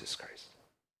of Jesus Christ.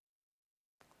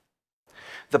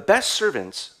 The best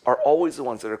servants are always the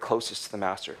ones that are closest to the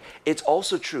master. It's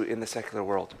also true in the secular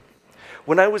world.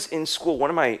 When I was in school, one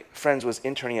of my friends was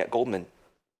interning at Goldman.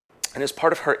 And as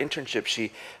part of her internship,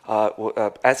 she,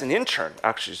 as an intern,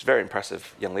 actually, she's a very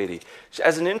impressive young lady.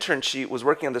 As an intern, she was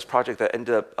working on this project that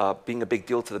ended up being a big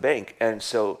deal to the bank. And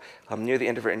so near the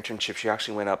end of her internship, she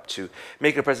actually went up to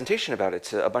make a presentation about it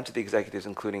to a bunch of the executives,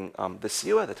 including the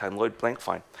CEO at the time, Lloyd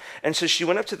Blankfein. And so she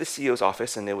went up to the CEO's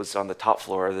office, and it was on the top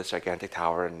floor of this gigantic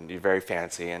tower, and very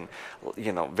fancy, and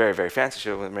very, very fancy. She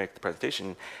went to make the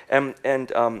presentation, and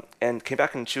came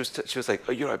back, and she was like,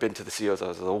 oh, I've been to the CEO's. I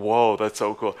was like, whoa, that's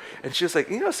so cool. And she was like,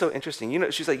 so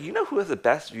interesting. She's like, who has the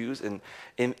best views in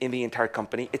the entire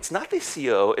company? It's not the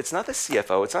CEO, it's not the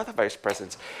CFO, it's not the vice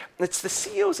presidents, it's the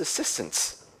CEO's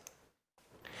assistants.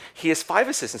 He has 5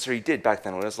 assistants, or he did back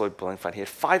then when it was Lloyd Blankfein. He had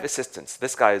 5 assistants.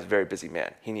 This guy is a very busy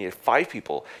man. He needed 5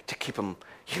 people to keep him,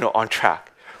 on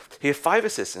track. He had 5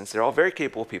 assistants. They're all very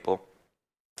capable people.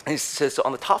 And he says, so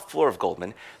on the top floor of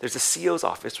Goldman, there's a CEO's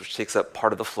office, which takes up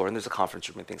part of the floor, and there's a conference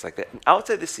room and things like that. And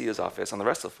outside the CEO's office, on the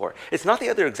rest of the floor, it's not the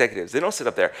other executives. They don't sit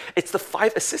up there. It's the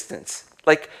 5 assistants.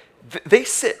 They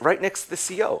sit right next to the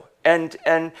CEO.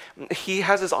 And he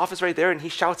has his office right there, and he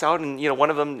shouts out, and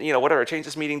one of them, whatever, change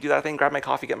this meeting, do that thing, grab my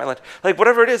coffee, get my lunch,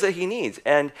 whatever it is that he needs,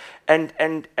 and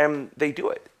they do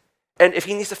it. And if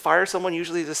he needs to fire someone,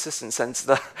 usually his assistant sends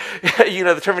the,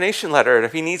 the termination letter. And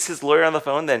if he needs his lawyer on the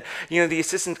phone, then, the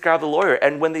assistants grab the lawyer.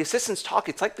 And when the assistants talk,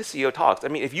 it's like the CEO talks. I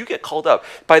mean, if you get called up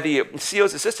by the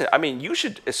CEO's assistant, you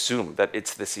should assume that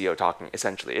it's the CEO talking,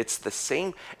 essentially. It's the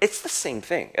same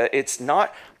thing. It's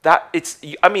not that,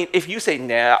 if you say,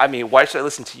 nah, why should I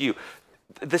listen to you?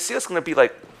 The CEO's going to be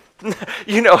like,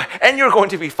 and you're going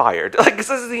to be fired. This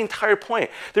is the entire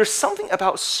point. There's something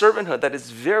about servanthood that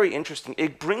is very interesting.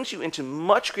 It brings you into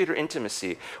much greater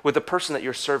intimacy with the person that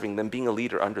you're serving than being a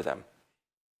leader under them.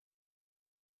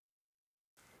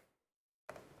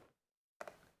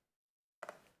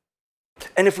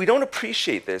 And if we don't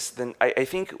appreciate this, then I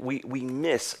think we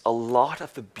miss a lot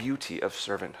of the beauty of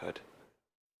servanthood.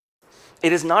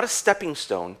 It is not a stepping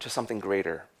stone to something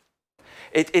greater.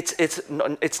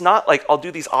 It's not like I'll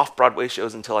do these off-Broadway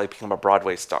shows until I become a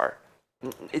Broadway star.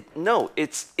 No,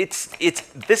 it's this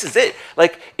is it.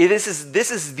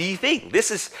 This is the thing.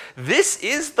 This is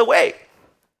the way.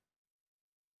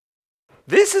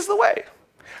 This is the way.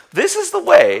 This is the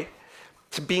way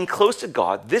to being close to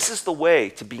God. This is the way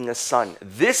to being a son.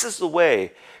 This is the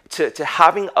way to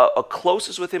having a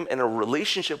closeness with him and a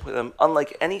relationship with him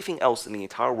unlike anything else in the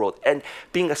entire world. And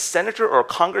being a senator or a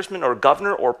congressman or a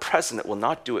governor or a president will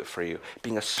not do it for you.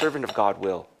 Being a servant of God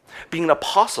will. Being an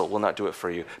apostle will not do it for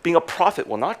you. Being a prophet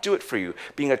will not do it for you.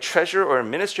 Being a treasurer or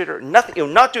administrator, nothing, it will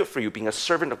not do it for you. Being a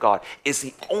servant of God is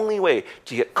the only way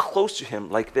to get close to him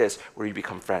like this, where you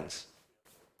become friends.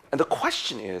 And the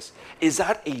question is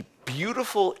that a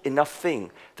beautiful enough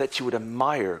thing that you would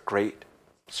admire great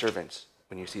servants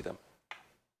when you see them?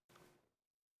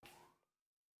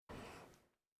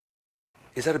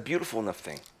 Is that a beautiful enough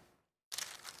thing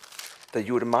that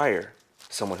you would admire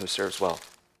someone who serves well?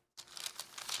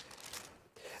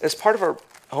 As part of our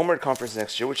Homeward Conference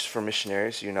next year, which is for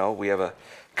missionaries, we have a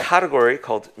category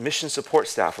called Mission Support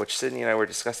Staff, which Sydney and I were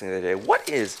discussing the other day. What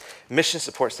is Mission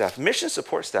Support Staff? Mission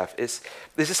Support Staff is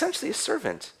essentially a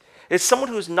servant. It's someone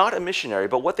who is not a missionary,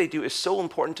 but what they do is so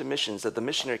important to missions that the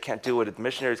missionary can't do what the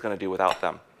missionary is going to do without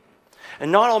them.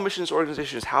 And not all missions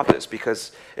organizations have this,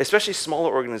 because especially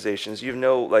smaller organizations, you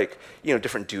have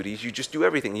different duties. You just do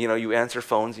everything. You answer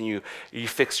phones and you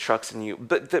fix trucks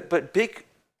but big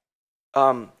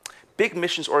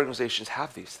missions organizations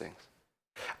have these things.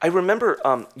 I remember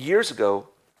years ago,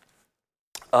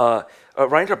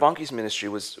 Reinhard Bonnke's ministry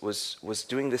was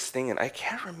doing this thing, and I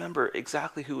can't remember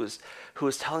exactly who was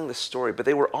telling this story, but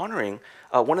they were honoring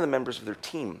one of the members of their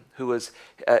team, who was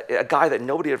a guy that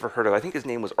nobody had ever heard of. I think his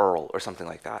name was Earl or something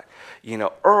like that.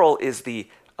 Earl is the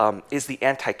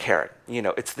anti-Karen.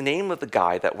 It's the name of the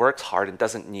guy that works hard and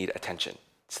doesn't need attention.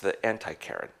 It's the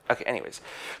anti-Karen. Okay, anyways.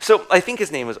 So I think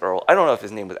his name was Earl. I don't know if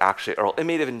his name was actually Earl. It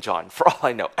may have been John, for all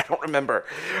I know. I don't remember.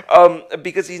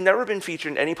 Because he's never been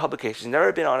featured in any publication. He's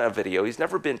never been on a video. He's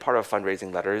never been part of a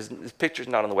fundraising letter. His picture's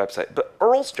not on the website. But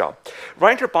Earl's job,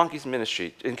 Reinhard Bonnke's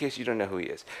ministry, in case you don't know who he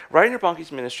is, Reinhard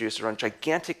Bonnke's ministry is to run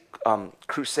gigantic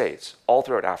crusades all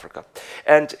throughout Africa.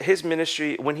 And his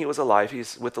ministry, when he was alive,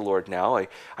 he's with the Lord now,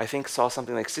 I think saw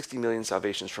something like 60 million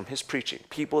salvations from his preaching.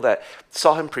 People that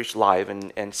saw him preach live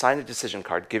and signed a decision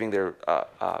card giving their,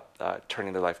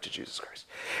 turning their life to Jesus Christ.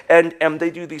 And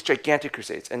they do these gigantic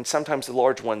crusades, and sometimes the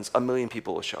large ones, 1 million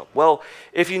people will show up. Well,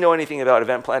 if you know anything about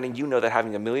event planning, you know that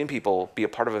having 1 million people be a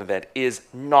part of an event is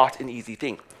not an easy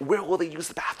thing. Where will they use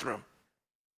the bathroom?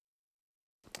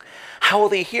 How will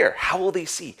they hear? How will they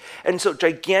see? And so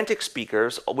gigantic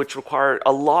speakers, which require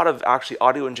a lot of actually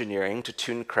audio engineering to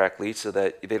tune correctly so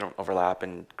that they don't overlap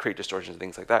and create distortions and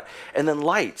things like that. And then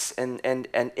lights and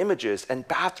images and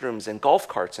bathrooms and golf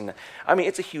carts. And I mean,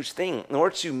 it's a huge thing. In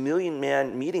order to do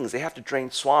million-man meetings, they have to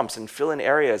drain swamps and fill in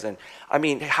areas. And I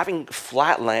mean, having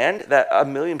flat land that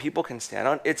 1 million people can stand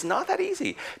on, it's not that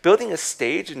easy. Building a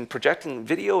stage and projecting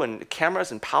video and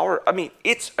cameras and power, I mean,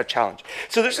 it's a challenge.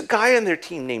 So there's a guy on their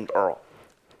team named Earl.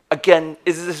 Again,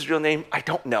 is this his real name? I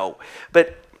don't know.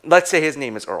 But let's say his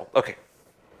name is Earl. Okay.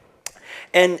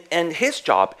 And his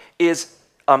job is,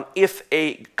 if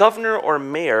a governor or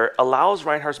mayor allows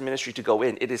Reinhardt's ministry to go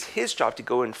in, it is his job to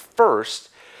go in first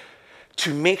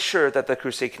to make sure that the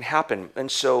crusade can happen. And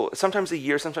so sometimes a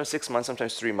year, sometimes 6 months,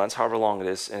 sometimes 3 months, however long it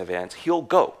is in advance, he'll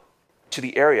go to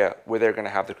the area where they're going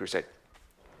to have the crusade.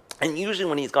 And usually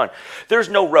when he's gone, there's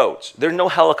no roads, there's no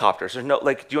helicopters, there's no,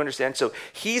 like, do you understand? So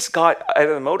he's got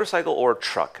either a motorcycle or a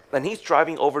truck, and he's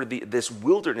driving over this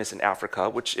wilderness in Africa,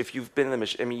 which if you've been in the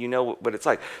mission, I mean, you know what it's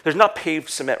like. There's not paved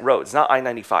cement roads, it's not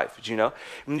I-95, do you know?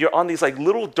 And you're on these like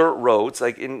little dirt roads,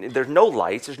 there's no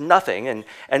lights, there's nothing,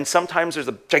 and sometimes there's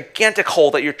a gigantic hole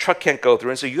that your truck can't go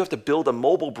through, and so you have to build a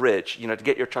mobile bridge, to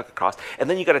get your truck across, and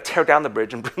then you got to tear down the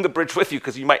bridge and bring the bridge with you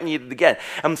because you might need it again.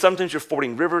 And sometimes you're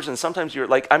fording rivers, and sometimes you're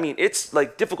like, I mean, it's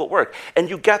like difficult work, and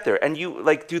you get there and you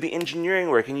like do the engineering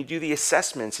work and you do the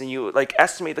assessments and you like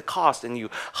estimate the cost and you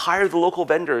hire the local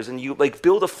vendors and you like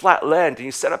build a flat land and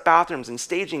you set up bathrooms and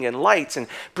staging and lights and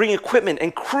bring equipment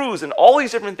and crews and all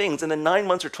these different things. And then 9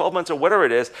 months or 12 months or whatever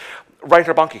it is,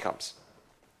 Reinhard Bonnke comes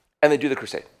and they do the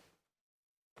crusade.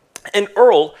 And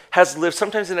Earl has lived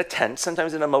sometimes in a tent,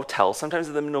 sometimes in a motel, sometimes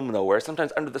in the middle of nowhere,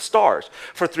 sometimes under the stars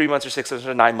for 3 months or 6 months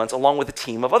or 9 months, along with a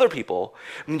team of other people.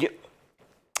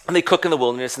 And they cook in the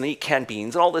wilderness and they eat canned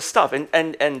beans and all this stuff.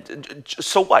 And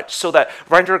so what? So that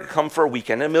Reinhard can come for a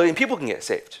weekend and 1 million people can get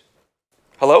saved.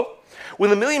 Hello?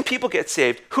 When 1 million people get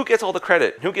saved, who gets all the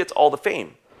credit? Who gets all the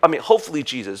fame? I mean, hopefully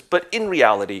Jesus, but in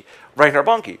reality, Reinhard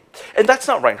Bonnke. And that's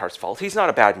not Reinhardt's fault. He's not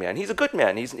a bad man. He's a good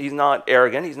man. He's not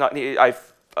arrogant.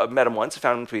 I've met him once,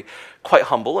 found him to be quite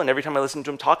humble, and every time I listen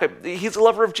to him talk, he's a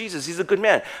lover of Jesus. He's a good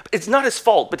man. It's not his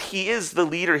fault, but he is the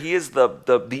leader. He is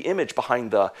the image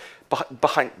behind the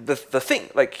thing.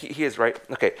 Like he is, right?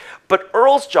 Okay. But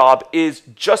Earl's job is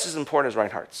just as important as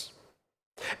Reinhardt's.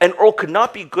 And Earl could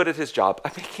not be good at his job.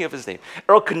 I'm making up his name.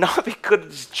 Earl could not be good at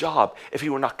his job if he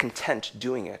were not content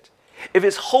doing it. If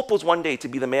his hope was one day to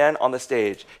be the man on the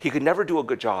stage, he could never do a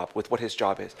good job with what his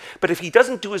job is. But if he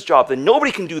doesn't do his job, then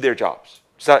nobody can do their jobs.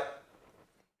 Does that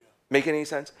make any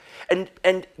sense?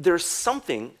 And there's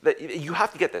something that you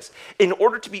have to get this. In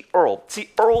order to be Earl, see,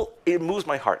 Earl, it moves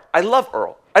my heart. I love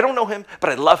Earl. I don't know him, but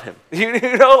I love him.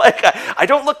 I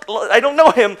don't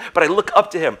know him, but I look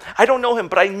up to him. I don't know him,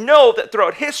 but I know that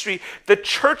throughout history, the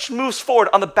church moves forward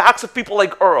on the backs of people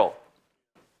like Earl.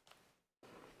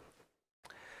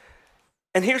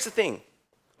 And here's the thing.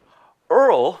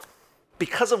 Earl,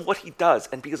 because of what he does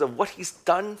and because of what he's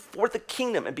done for the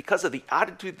kingdom and because of the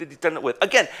attitude that he's done it with.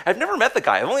 Again, I've never met the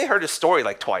guy. I've only heard his story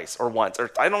like twice or once,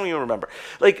 or I don't even remember.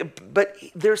 But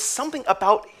there's something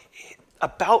about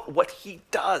what he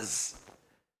does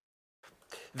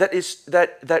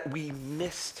that we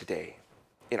miss today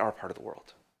in our part of the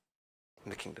world, in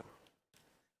the kingdom.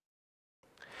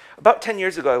 About 10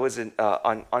 years ago, I was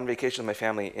on vacation with my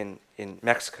family in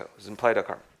Mexico. It was in Playa del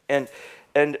Carmen.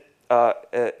 And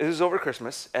it was over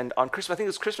Christmas, and on Christmas, I think it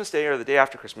was Christmas Day or the day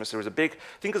after Christmas, there was a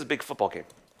big football game.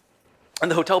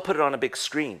 And the hotel put it on a big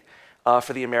screen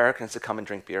for the Americans to come and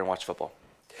drink beer and watch football.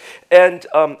 And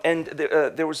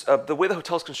there was the way the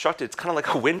hotel is constructed, it's kind of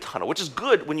like a wind tunnel, which is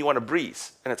good when you want to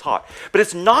breeze and it's hot. But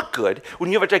it's not good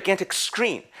when you have a gigantic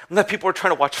screen and that people are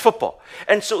trying to watch football.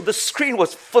 And so the screen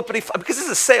was flippity because it's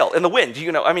a sail in the wind,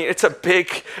 I mean, it's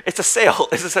a sail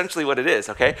is essentially what it is,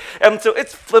 okay? And so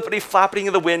it's flippity flapping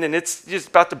in the wind and it's just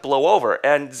about to blow over,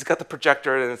 and it's got the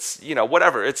projector and it's,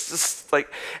 whatever. It's just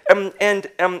like, and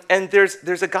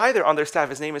there's a guy there on their staff,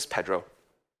 his name is Pedro.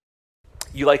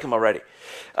 You like him already.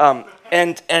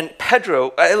 And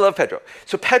Pedro, I love Pedro.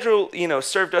 So Pedro,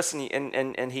 served us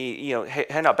and he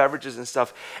hand out beverages and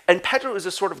stuff. And Pedro is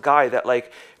the sort of guy that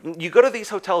you go to these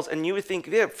hotels and you would think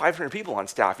they have 500 people on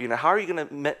staff. How are you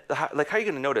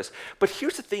gonna notice? But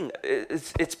here's the thing: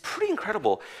 it's pretty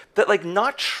incredible that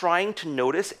not trying to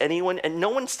notice anyone and no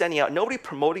one standing out, nobody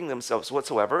promoting themselves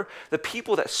whatsoever. The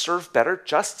people that serve better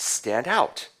just stand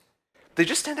out. They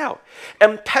just stand out.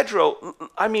 And Pedro,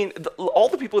 all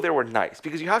the people there were nice,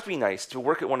 because you have to be nice to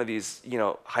work at one of these,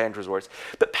 high-end resorts.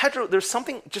 But Pedro, there's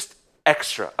something just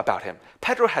extra about him.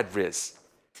 Pedro had Riz.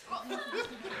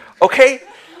 Okay?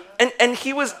 And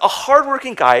he was a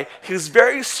hardworking guy. He was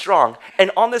very strong.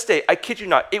 And on this day, I kid you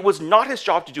not, it was not his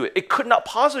job to do it. It could not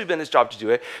possibly have been his job to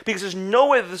do it, because there's no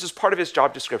way that this was part of his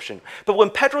job description. But when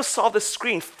Pedro saw the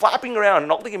screen flapping around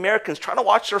and all the Americans trying to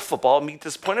watch their football and be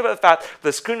disappointed about the fact that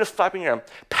the screen was flapping around,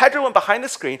 Pedro went behind the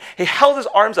screen, he held his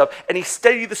arms up, and he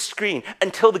steadied the screen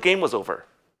until the game was over.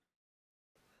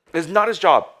 It was not his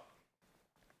job.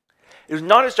 It was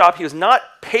not his job. He was not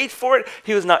paid for it.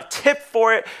 He was not tipped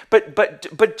for it.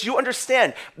 But do you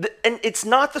understand? And it's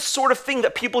not the sort of thing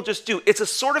that people just do. It's a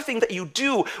sort of thing that you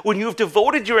do when you've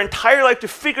devoted your entire life to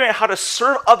figuring out how to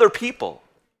serve other people.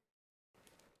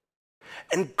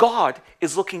 And God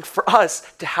is looking for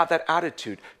us to have that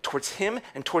attitude towards him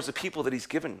and towards the people that he's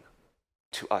given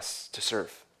to us to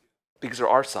serve. Because there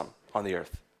are some on the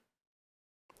earth.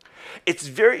 It's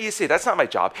very easy to say, that's not my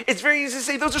job. It's very easy to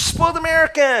say, those are spoiled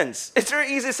Americans. It's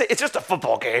very easy to say, it's just a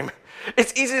football game.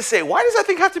 It's easy to say, why does that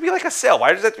thing have to be like a sail?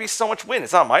 Why does it have to be so much wind?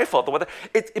 It's not my fault. The weather.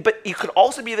 But you could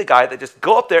also be the guy that just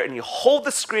go up there and you hold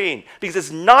the screen because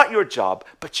it's not your job,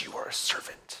 but you are a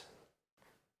servant.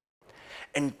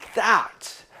 And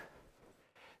that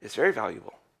is very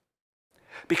valuable.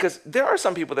 Because there are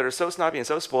some people that are so snobby and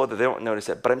so spoiled that they don't notice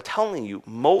it. But I'm telling you,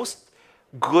 most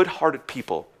good-hearted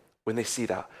people, when they see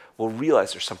that, will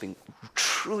realize there's something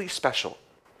truly special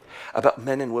about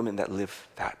men and women that live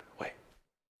that way.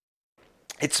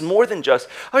 It's more than just,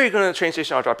 oh, you're going to the train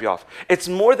station, I'll drop you off. It's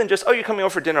more than just, oh, you're coming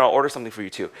over for dinner, I'll order something for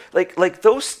you too. Like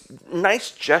those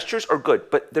nice gestures are good,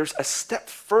 but there's a step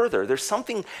further. There's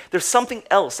something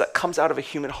else that comes out of a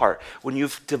human heart when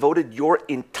you've devoted your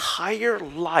entire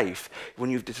life, to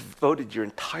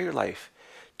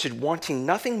wanting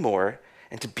nothing more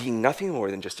and to being nothing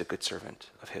more than just a good servant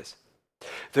of his.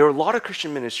 There are a lot of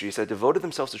Christian ministries that devoted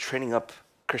themselves to training up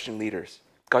Christian leaders.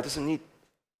 God doesn't need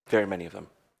very many of them.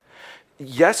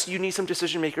 Yes, you need some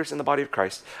decision makers in the body of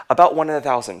Christ, about 1 in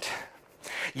 1,000.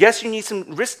 Yes, you need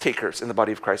some risk takers in the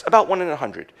body of Christ, about 1 in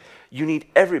 100. You need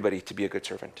everybody to be a good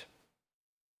servant.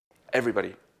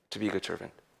 Everybody to be a good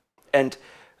servant. And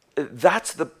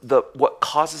that's what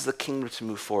causes the kingdom to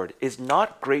move forward, is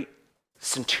not great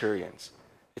centurions.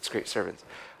 It's great servants.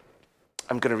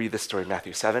 I'm going to read this story,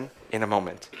 Matthew 7, in a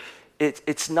moment.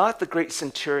 It's not the great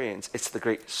centurions, it's the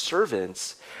great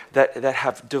servants that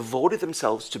have devoted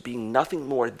themselves to being nothing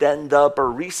more than the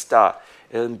barista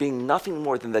and being nothing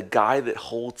more than the guy that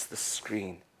holds the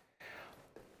screen.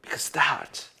 Because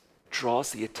that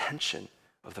draws the attention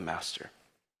of the master.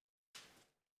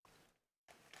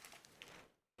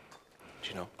 Do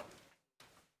you know?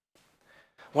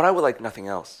 When I would like nothing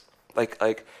else,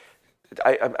 I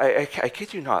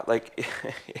kid you not,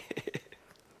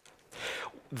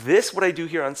 this, what I do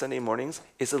here on Sunday mornings,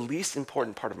 is the least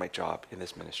important part of my job in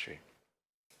this ministry.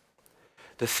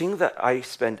 The thing that I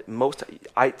spend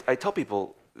I tell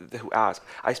people who ask,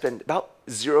 I spend about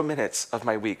 0 minutes of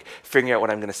my week figuring out what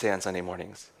I'm going to say on Sunday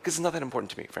mornings, because it's not that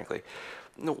important to me, frankly.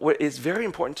 No, what is very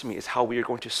important to me is how we are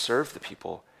going to serve the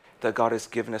people that God has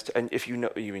given us to, and if you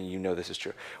know this is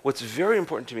true. What's very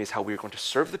important to me is how we are going to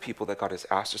serve the people that God has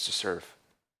asked us to serve.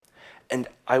 And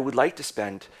I would like to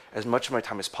spend as much of my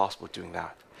time as possible doing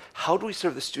that. How do we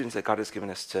serve the students that God has given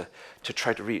us to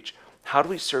try to reach? How do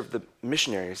we serve the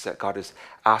missionaries that God has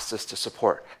asked us to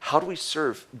support? How do we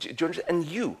serve, do you understand? And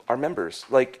you, our members,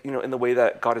 in the way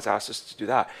that God has asked us to do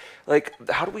that.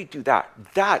 How do we do that?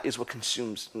 That is what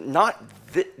consumes,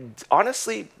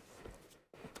 honestly,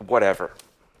 whatever.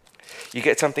 You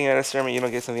get something out of a sermon, you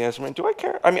don't get something out of a sermon. Do I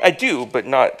care? I do, but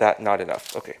not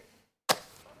enough. Okay.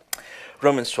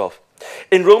 Romans 12.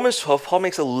 In Romans 12, Paul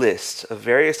makes a list of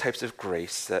various types of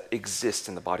grace that exist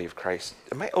in the body of Christ.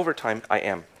 Am I over time? I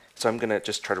am. So I'm going to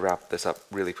just try to wrap this up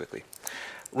really quickly.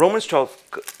 Romans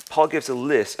 12, Paul gives a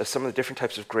list of some of the different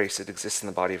types of grace that exist in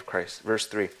the body of Christ. Verse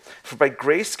 3, for by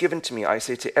grace given to me, I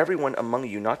say to everyone among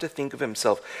you not to think of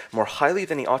himself more highly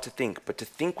than he ought to think, but to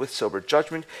think with sober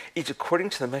judgment, each according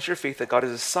to the measure of faith that God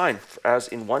has assigned. For as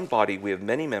in one body we have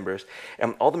many members,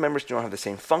 and all the members do not have the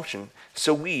same function,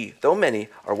 so we, though many,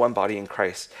 are one body in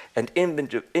Christ, and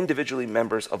individually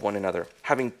members of one another.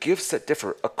 Having gifts that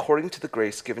differ according to the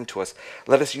grace given to us,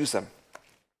 let us use them.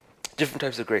 Different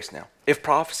types of grace now. If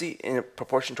prophecy, in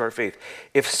proportion to our faith.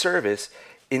 If service,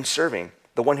 in serving.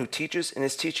 The one who teaches in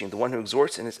his teaching. The one who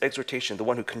exhorts in his exhortation. The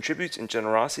one who contributes in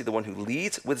generosity. The one who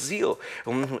leads with zeal. The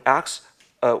one who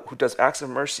does acts of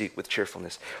mercy with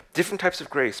cheerfulness. Different types of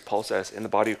grace, Paul says, in the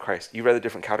body of Christ. You read the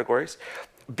different categories?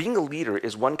 Being a leader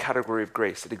is one category of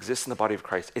grace that exists in the body of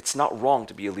Christ. It's not wrong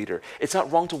to be a leader. It's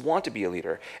not wrong to want to be a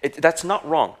leader. That's not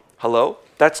wrong. Hello?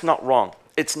 That's not wrong.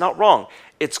 It's not wrong.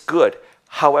 It's good.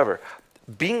 However,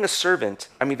 being a servant,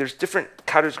 there's different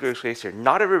categories of grace here.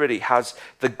 Not everybody has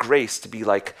the grace to be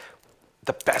like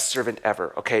the best servant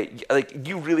ever, okay? Like,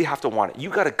 you really have to want it. You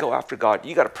got to go after God.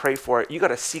 You got to pray for it. You got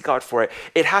to seek God for it.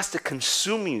 It has to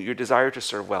consume you, your desire to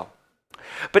serve well.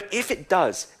 But if it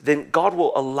does, then God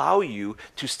will allow you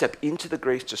to step into the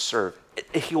grace to serve.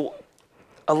 He'll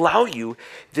allow you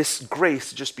this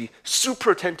grace to just be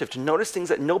super attentive, to notice things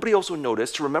that nobody else will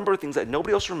notice, to remember things that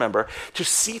nobody else will remember, to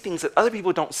see things that other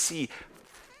people don't see.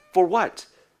 For what?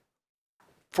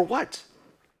 For what?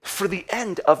 For the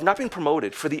end of not being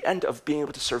promoted, for the end of being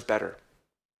able to serve better.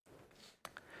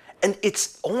 And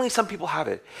it's only some people have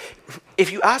it.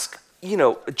 If you ask,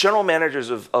 general managers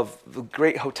of the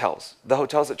great hotels, the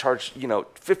hotels that charge,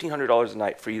 $1,500 a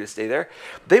night for you to stay there,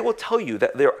 they will tell you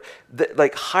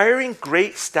that hiring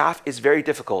great staff is very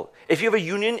difficult. If you have a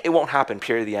union, it won't happen,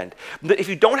 period, the end. But if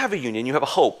you don't have a union, you have a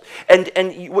hope. And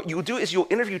what you'll do is you'll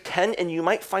interview 10 and you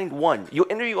might find 1. You'll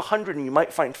interview 100 and you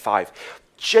might find 5.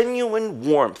 Genuine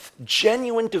warmth,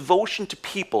 genuine devotion to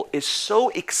people is so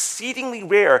exceedingly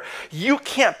rare, you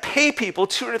can't pay people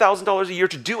 $200,000 a year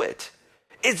to do it.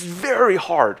 It's very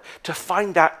hard to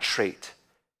find that trait.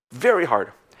 Very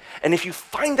hard. And if you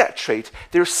find that trait,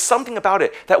 there's something about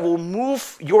it that will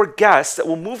move your guests, that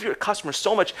will move your customers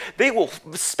so much, they will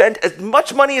spend as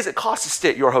much money as it costs to stay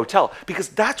at your hotel, because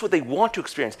that's what they want to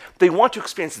experience. They want to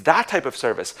experience that type of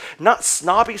service, not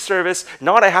snobby service,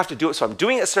 not I have to do it so I'm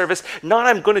doing it service, not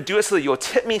I'm going to do it so that you'll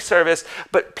tip me service,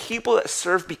 but people that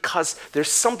serve because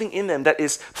there's something in them that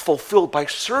is fulfilled by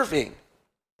serving.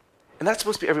 And that's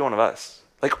supposed to be every one of us.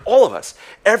 Like all of us,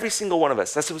 every single one of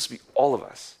us. That's supposed to be all of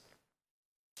us.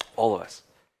 All of us.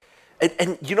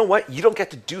 And you know what? You don't get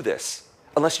to do this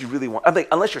unless you really want,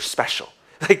 unless you're special.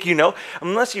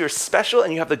 Unless you're special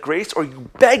and you have the grace, or you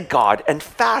beg God and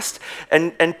fast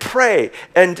and pray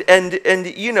and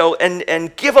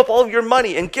give up all your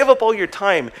money and give up all your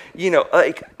time. You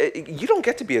don't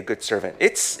get to be a good servant.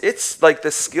 It's like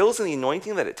the skills and the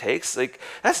anointing that it takes.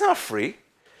 That's not free.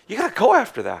 You got to go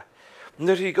after that. And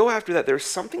if you go after that, there's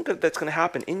something good that's going to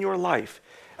happen in your life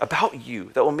about you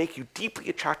that will make you deeply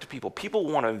attractive to people. People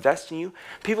want to invest in you.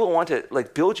 People want to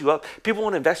build you up. People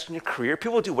want to invest in your career.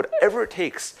 People will do whatever it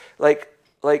takes,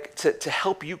 to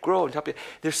help you grow and help you.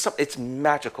 It's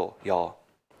magical, y'all.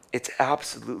 It's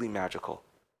absolutely magical,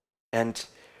 and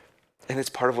it's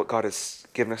part of what God has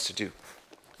given us to do.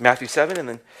 Matthew 7, and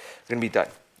then we're going to be done.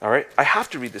 All right, I have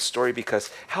to read this story because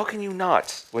how can you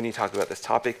not when you talk about this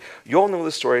topic? You all know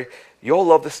the story. You all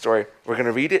love the story. We're going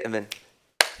to read it and then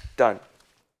done.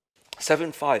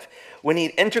 7:5. When he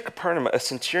had entered Capernaum, a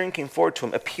centurion came forward to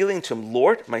him, appealing to him,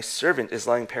 "Lord, my servant is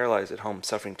lying paralyzed at home,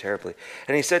 suffering terribly."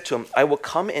 And he said to him, "I will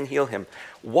come and heal him."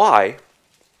 Why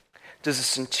does the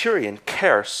centurion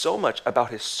care so much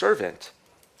about his servant?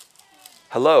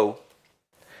 Hello?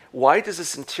 Why does the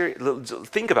centurion,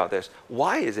 think about this,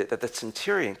 why is it that the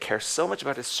centurion cares so much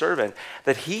about his servant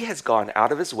that he has gone out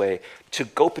of his way to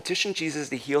go petition Jesus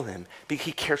to heal him? Because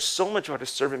he cares so much about his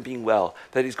servant being well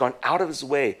that he's gone out of his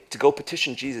way to go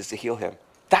petition Jesus to heal him.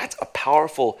 That's a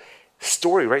powerful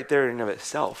story right there in and of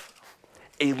itself.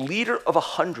 A leader of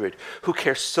 100 who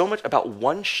cares so much about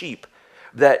one sheep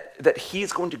that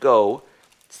he's going to go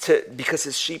because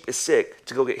his sheep is sick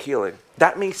to go get healing.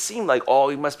 That may seem like, oh,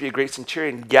 he must be a great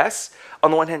centurion. Yes, on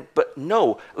the one hand, but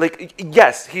no.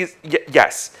 Yes.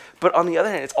 But on the other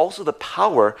hand, it's also the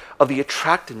power of the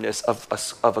attractiveness of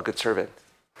a good servant.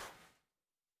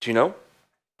 Do you know?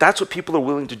 That's what people are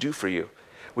willing to do for you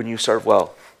when you serve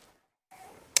well.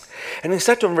 And he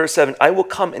said to him, verse 7, "I will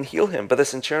come and heal him." But the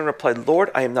centurion replied,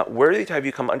 "Lord, I am not worthy to have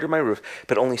you come under my roof,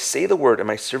 but only say the word, and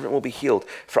my servant will be healed.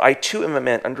 For I too am a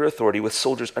man under authority, with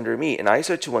soldiers under me. And I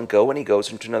said to one, 'Go,' and he goes,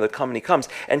 and to another, 'Come,' and he comes.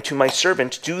 And to my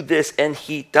servant, 'Do this,' and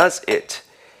he does it."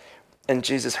 And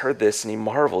Jesus heard this, and he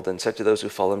marveled and said to those who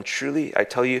followed him, truly, I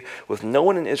tell you, with no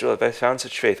one in Israel have I found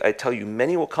such faith. I tell you,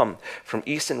 many will come from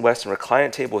east and west and recline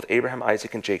at table with Abraham,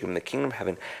 Isaac, and Jacob in the kingdom of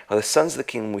heaven, while the sons of the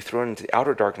kingdom will be thrown into the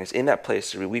outer darkness. In that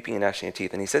place there will be weeping and gnashing of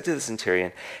teeth. And he said to the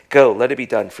centurion, go, let it be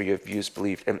done, for you have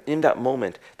believed. And in that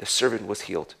moment, the servant was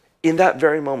healed. In that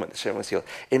very moment, the servant was healed.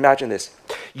 Imagine this.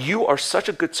 You are such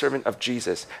a good servant of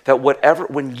Jesus that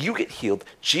when you get healed,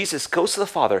 Jesus goes to the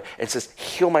Father and says,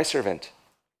 heal my servant,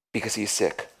 because he's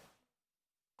sick.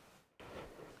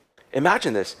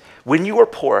 Imagine this. When you are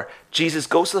poor, Jesus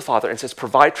goes to the Father and says,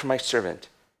 provide for my servant,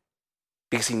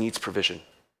 because he needs provision.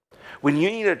 When you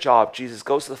need a job, Jesus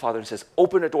goes to the Father and says,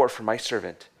 open a door for my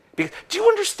servant. Do you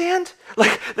understand? Do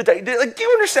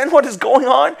you understand what is going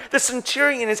on? The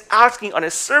centurion is asking on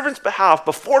his servant's behalf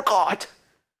before God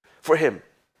for him.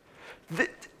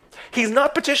 He's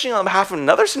not petitioning on behalf of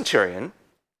another centurion.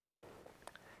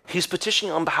 He's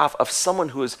petitioning on behalf of someone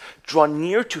who is drawn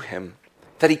near to him,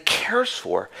 that he cares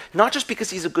for, not just because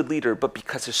he's a good leader, but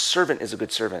because his servant is a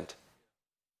good servant.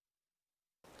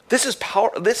 This is power.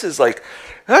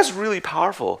 That's really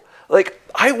powerful.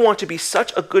 I want to be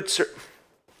such a good servant.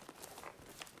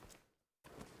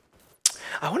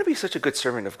 I want to be such a good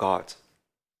servant of God's.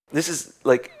 This is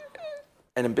like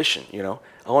an ambition,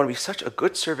 I want to be such a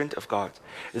good servant of God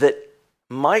that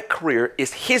my career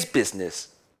is his business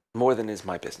more than is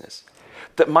my business.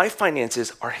 That my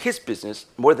finances are his business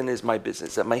more than is my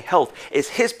business. That my health is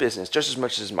his business just as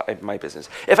much as my business.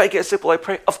 If I get sick, will I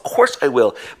pray? Of course I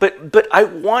will. But I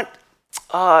want,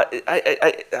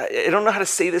 I don't know how to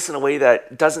say this in a way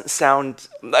that doesn't sound,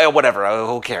 whatever,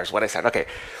 who cares what I sound. Okay.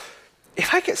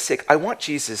 If I get sick, I want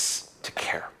Jesus to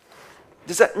care.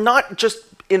 Does that not just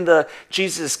in the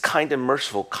Jesus kind and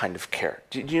merciful kind of care?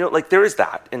 Do you know, there is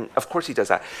that, and of course he does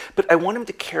that. But I want him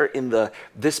to care in the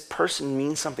this person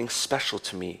means something special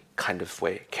to me kind of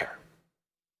way care.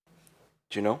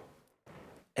 Do you know?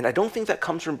 And I don't think that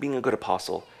comes from being a good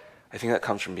apostle. I think that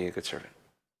comes from being a good servant.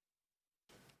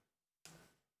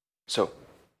 So,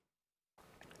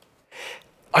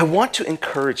 I want to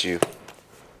encourage you.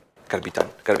 Gotta be done.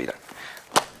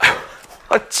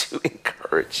 I want to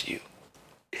encourage you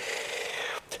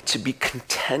to be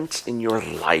content in your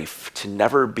life, to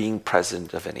never being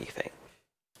present of anything.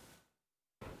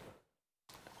 Do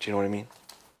you know what I mean?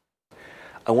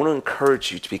 I want to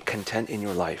encourage you to be content in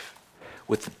your life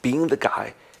with being the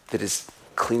guy that is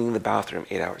cleaning the bathroom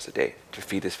 8 hours a day to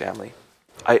feed his family.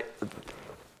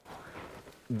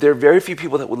 There are very few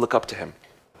people that would look up to him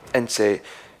and say,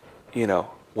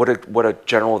 what a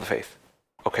general of the faith.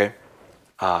 Okay?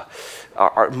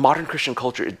 Our modern Christian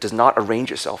culture, it does not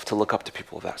arrange itself to look up to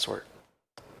people of that sort.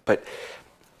 But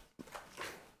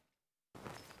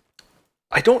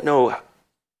I don't know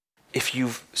if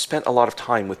you've spent a lot of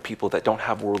time with people that don't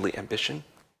have worldly ambition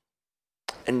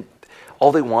and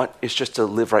all they want is just to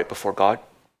live right before God.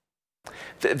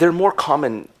 They're more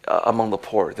common among the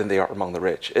poor than they are among the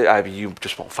rich. You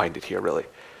just won't find it here, really,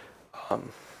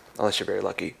 unless you're very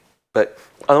lucky. But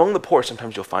among the poor,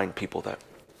 sometimes you'll find people that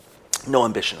no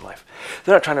ambition in life.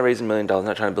 They're not trying to raise $1 million,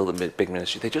 not trying to build a big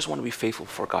ministry. They just want to be faithful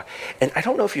before God. And I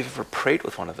don't know if you've ever prayed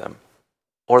with one of them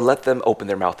or let them open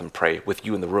their mouth and pray with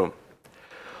you in the room.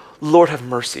 Lord, have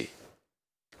mercy.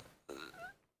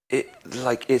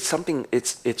 It's something,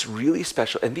 it's really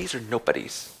special. And these are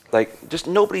nobodies. Just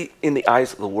nobody in the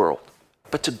eyes of the world.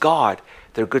 But to God,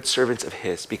 they're good servants of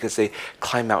his because they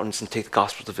climb mountains and take the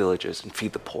gospel to villages and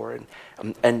feed the poor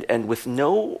and with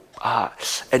no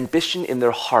ambition in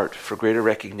their heart for greater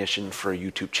recognition, for a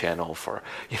YouTube channel, for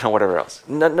whatever else.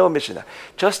 No ambition in that.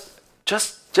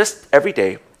 Just every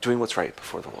day doing what's right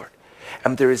before the Lord.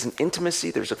 And there is an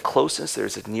intimacy, there's a closeness,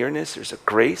 there's a nearness, there's a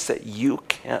grace that you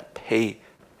can't pay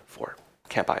for,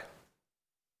 can't buy it.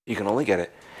 You can only get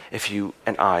it if you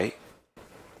and I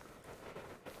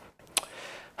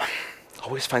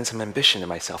always find some ambition in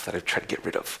myself that I've tried to get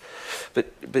rid of.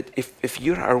 But if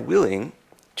you are willing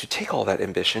to take all that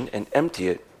ambition and empty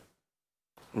it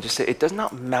and just say, it does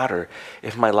not matter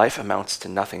if my life amounts to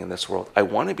nothing in this world. I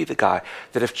want to be the guy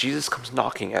that if Jesus comes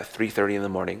knocking at 3:30 in the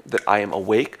morning, that I am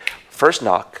awake. First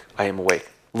knock, I am awake.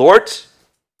 Lord,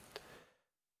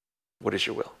 what is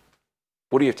your will?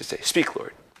 What do you have to say? Speak,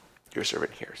 Lord. Your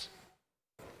servant hears.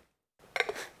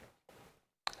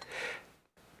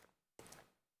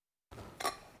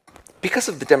 Because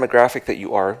of the demographic that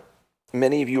you are,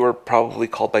 many of you are probably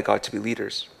called by God to be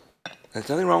leaders. There's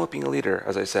nothing wrong with being a leader,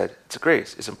 as I said. It's a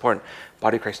grace. It's important.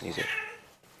 Body of Christ needs it.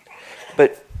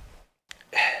 But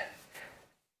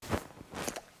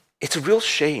it's a real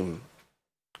shame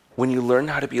when you learn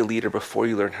how to be a leader before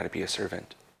you learn how to be a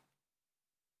servant.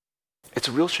 It's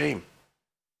a real shame.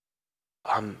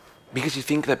 because you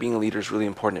think that being a leader is really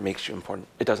important, it makes you important.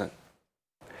 It doesn't.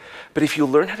 But if you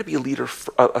learn how to be a leader,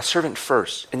 a servant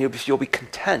first, and you'll be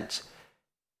content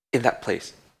in that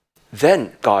place,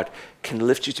 then God can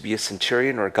lift you to be a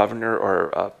centurion or a governor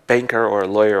or a banker or a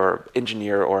lawyer or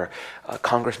engineer or a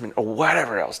congressman or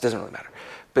whatever else. Doesn't really matter.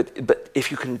 But if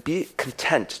you can be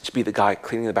content to be the guy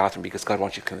cleaning the bathroom because God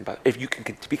wants you to clean the bathroom, if you can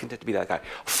be content to be that guy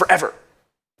forever,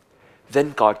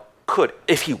 then God could,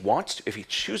 if he wants to, if he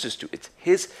chooses to, it's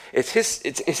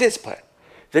his plan.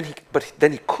 Then he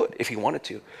could, if he wanted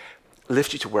to,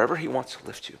 lift you to wherever he wants to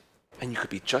lift you, and you could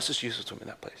be just as useful to him in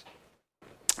that place.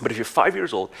 But if you're 5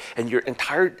 years old and your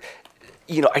entire,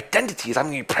 identity is I'm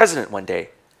going to be president one day,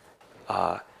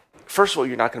 first of all,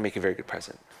 you're not going to make a very good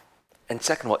president, and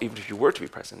second of all, even if you were to be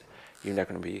president, you're not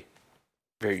going to be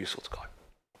very useful to God.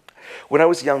 When I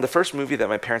was young, the first movie that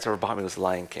my parents ever bought me was The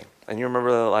Lion King. And you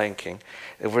remember The Lion King?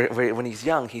 When he's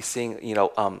young, he's singing,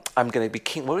 I'm going to be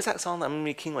king. What was that song? I'm going to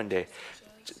be king one day.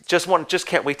 Just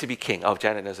can't wait to be king. Oh,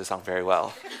 Janet knows the song very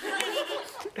well.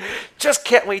 Just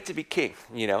can't wait to be king,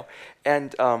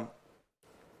 And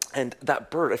that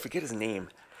bird, I forget his name.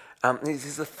 This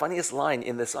is the funniest line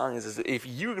in the song is if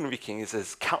you're going to be king, he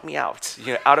says, count me out.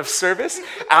 Out of service,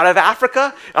 out of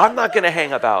Africa, I'm not going to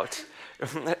hang about.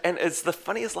 And it's the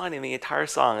funniest line in the entire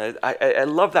song. I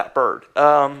love that bird.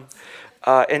 And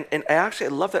I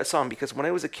love that song because when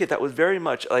I was a kid, that was very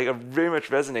much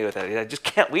resonated with that. I just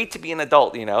can't wait to be an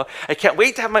adult, I can't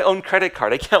wait to have my own credit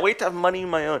card. I can't wait to have money of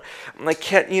my own. I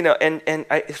can't,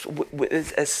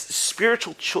 as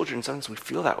spiritual children, sometimes we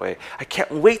feel that way. I can't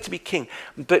wait to be king.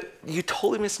 But you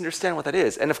totally misunderstand what that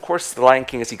is. And of course, the Lion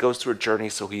King, as he goes through a journey,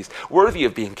 so he's worthy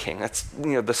of being king. That's,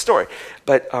 the story.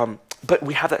 But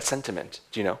we have that sentiment,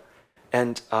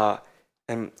 and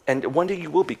one day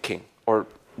you will be king or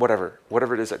whatever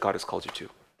it is that God has called you to.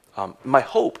 My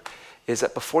hope is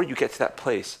that before you get to that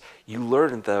place, you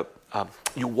learn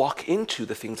you walk into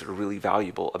the things that are really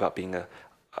valuable about being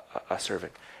a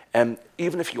servant. And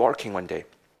even if you are king one day,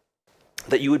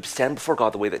 that you would stand before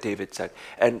God the way that David said,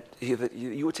 and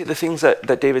you would say the things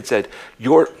that David said,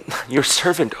 your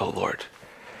servant, O Lord,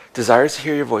 desires to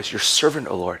hear your voice. Your servant,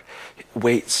 O Lord,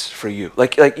 waits for you.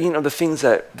 Like the things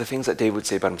that David would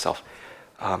say about himself.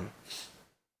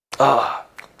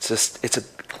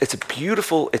 It's a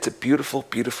beautiful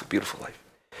life.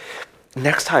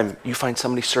 Next time you find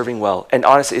somebody serving well, and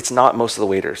honestly, it's not most of the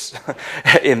waiters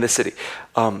in the city,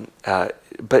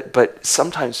 but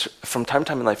sometimes from time to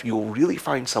time in life, you will really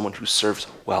find someone who serves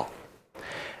well.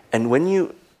 And when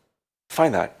you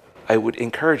find that, I would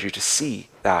encourage you to see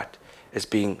that as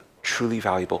being truly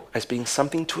valuable, as being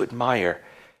something to admire,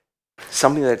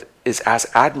 something that is as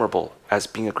admirable as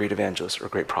being a great evangelist or a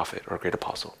great prophet or a great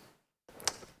apostle,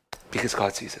 because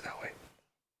God sees it that way.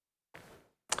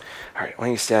 All right, why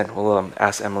don't you stand? We'll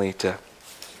ask Emily to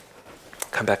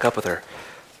come back up with her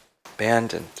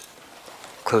band and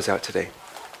close out today.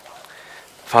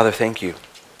 Father, thank you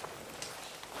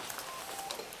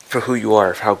for who you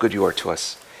are, for how good you are to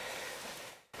us,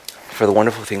 for the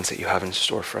wonderful things that you have in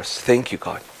store for us. Thank you,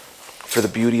 God, for the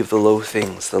beauty of the low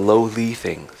things, the lowly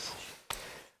things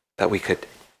that we could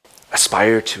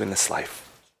aspire to in this life.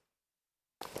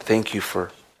 Thank you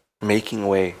for making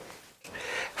way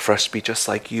for us to be just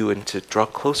like you and to draw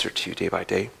closer to you day by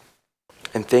day.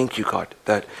 And thank you, God,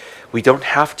 that we don't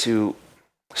have to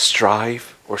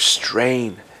strive or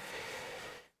strain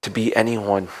to be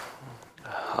anyone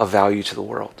of value to the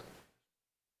world.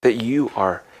 That you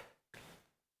are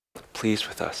pleased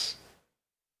with us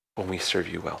when we serve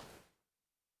you well.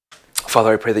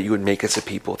 Father, I pray that you would make us a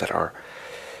people that are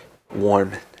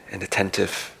warm and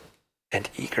attentive and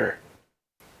eager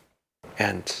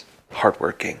and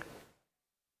hardworking,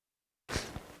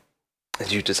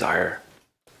 as you desire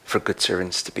for good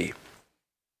servants to be.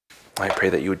 I pray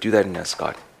that you would do that in us,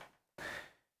 God.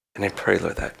 And I pray,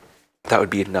 Lord, that would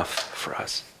be enough for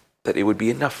us, that it would be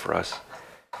enough for us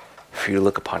for you to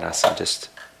look upon us and just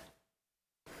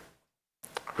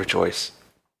rejoice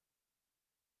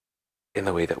in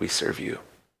the way that we serve you,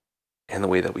 in the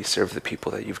way that we serve the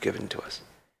people that you've given to us.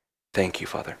 Thank you,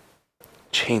 Father.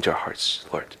 Change our hearts,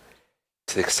 Lord,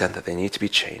 to the extent that they need to be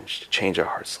changed. Change our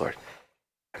hearts, Lord,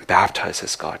 and baptize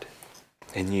us, God,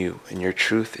 in you, in your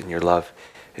truth, in your love,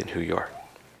 in who you are.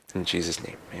 In Jesus'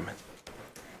 name, amen.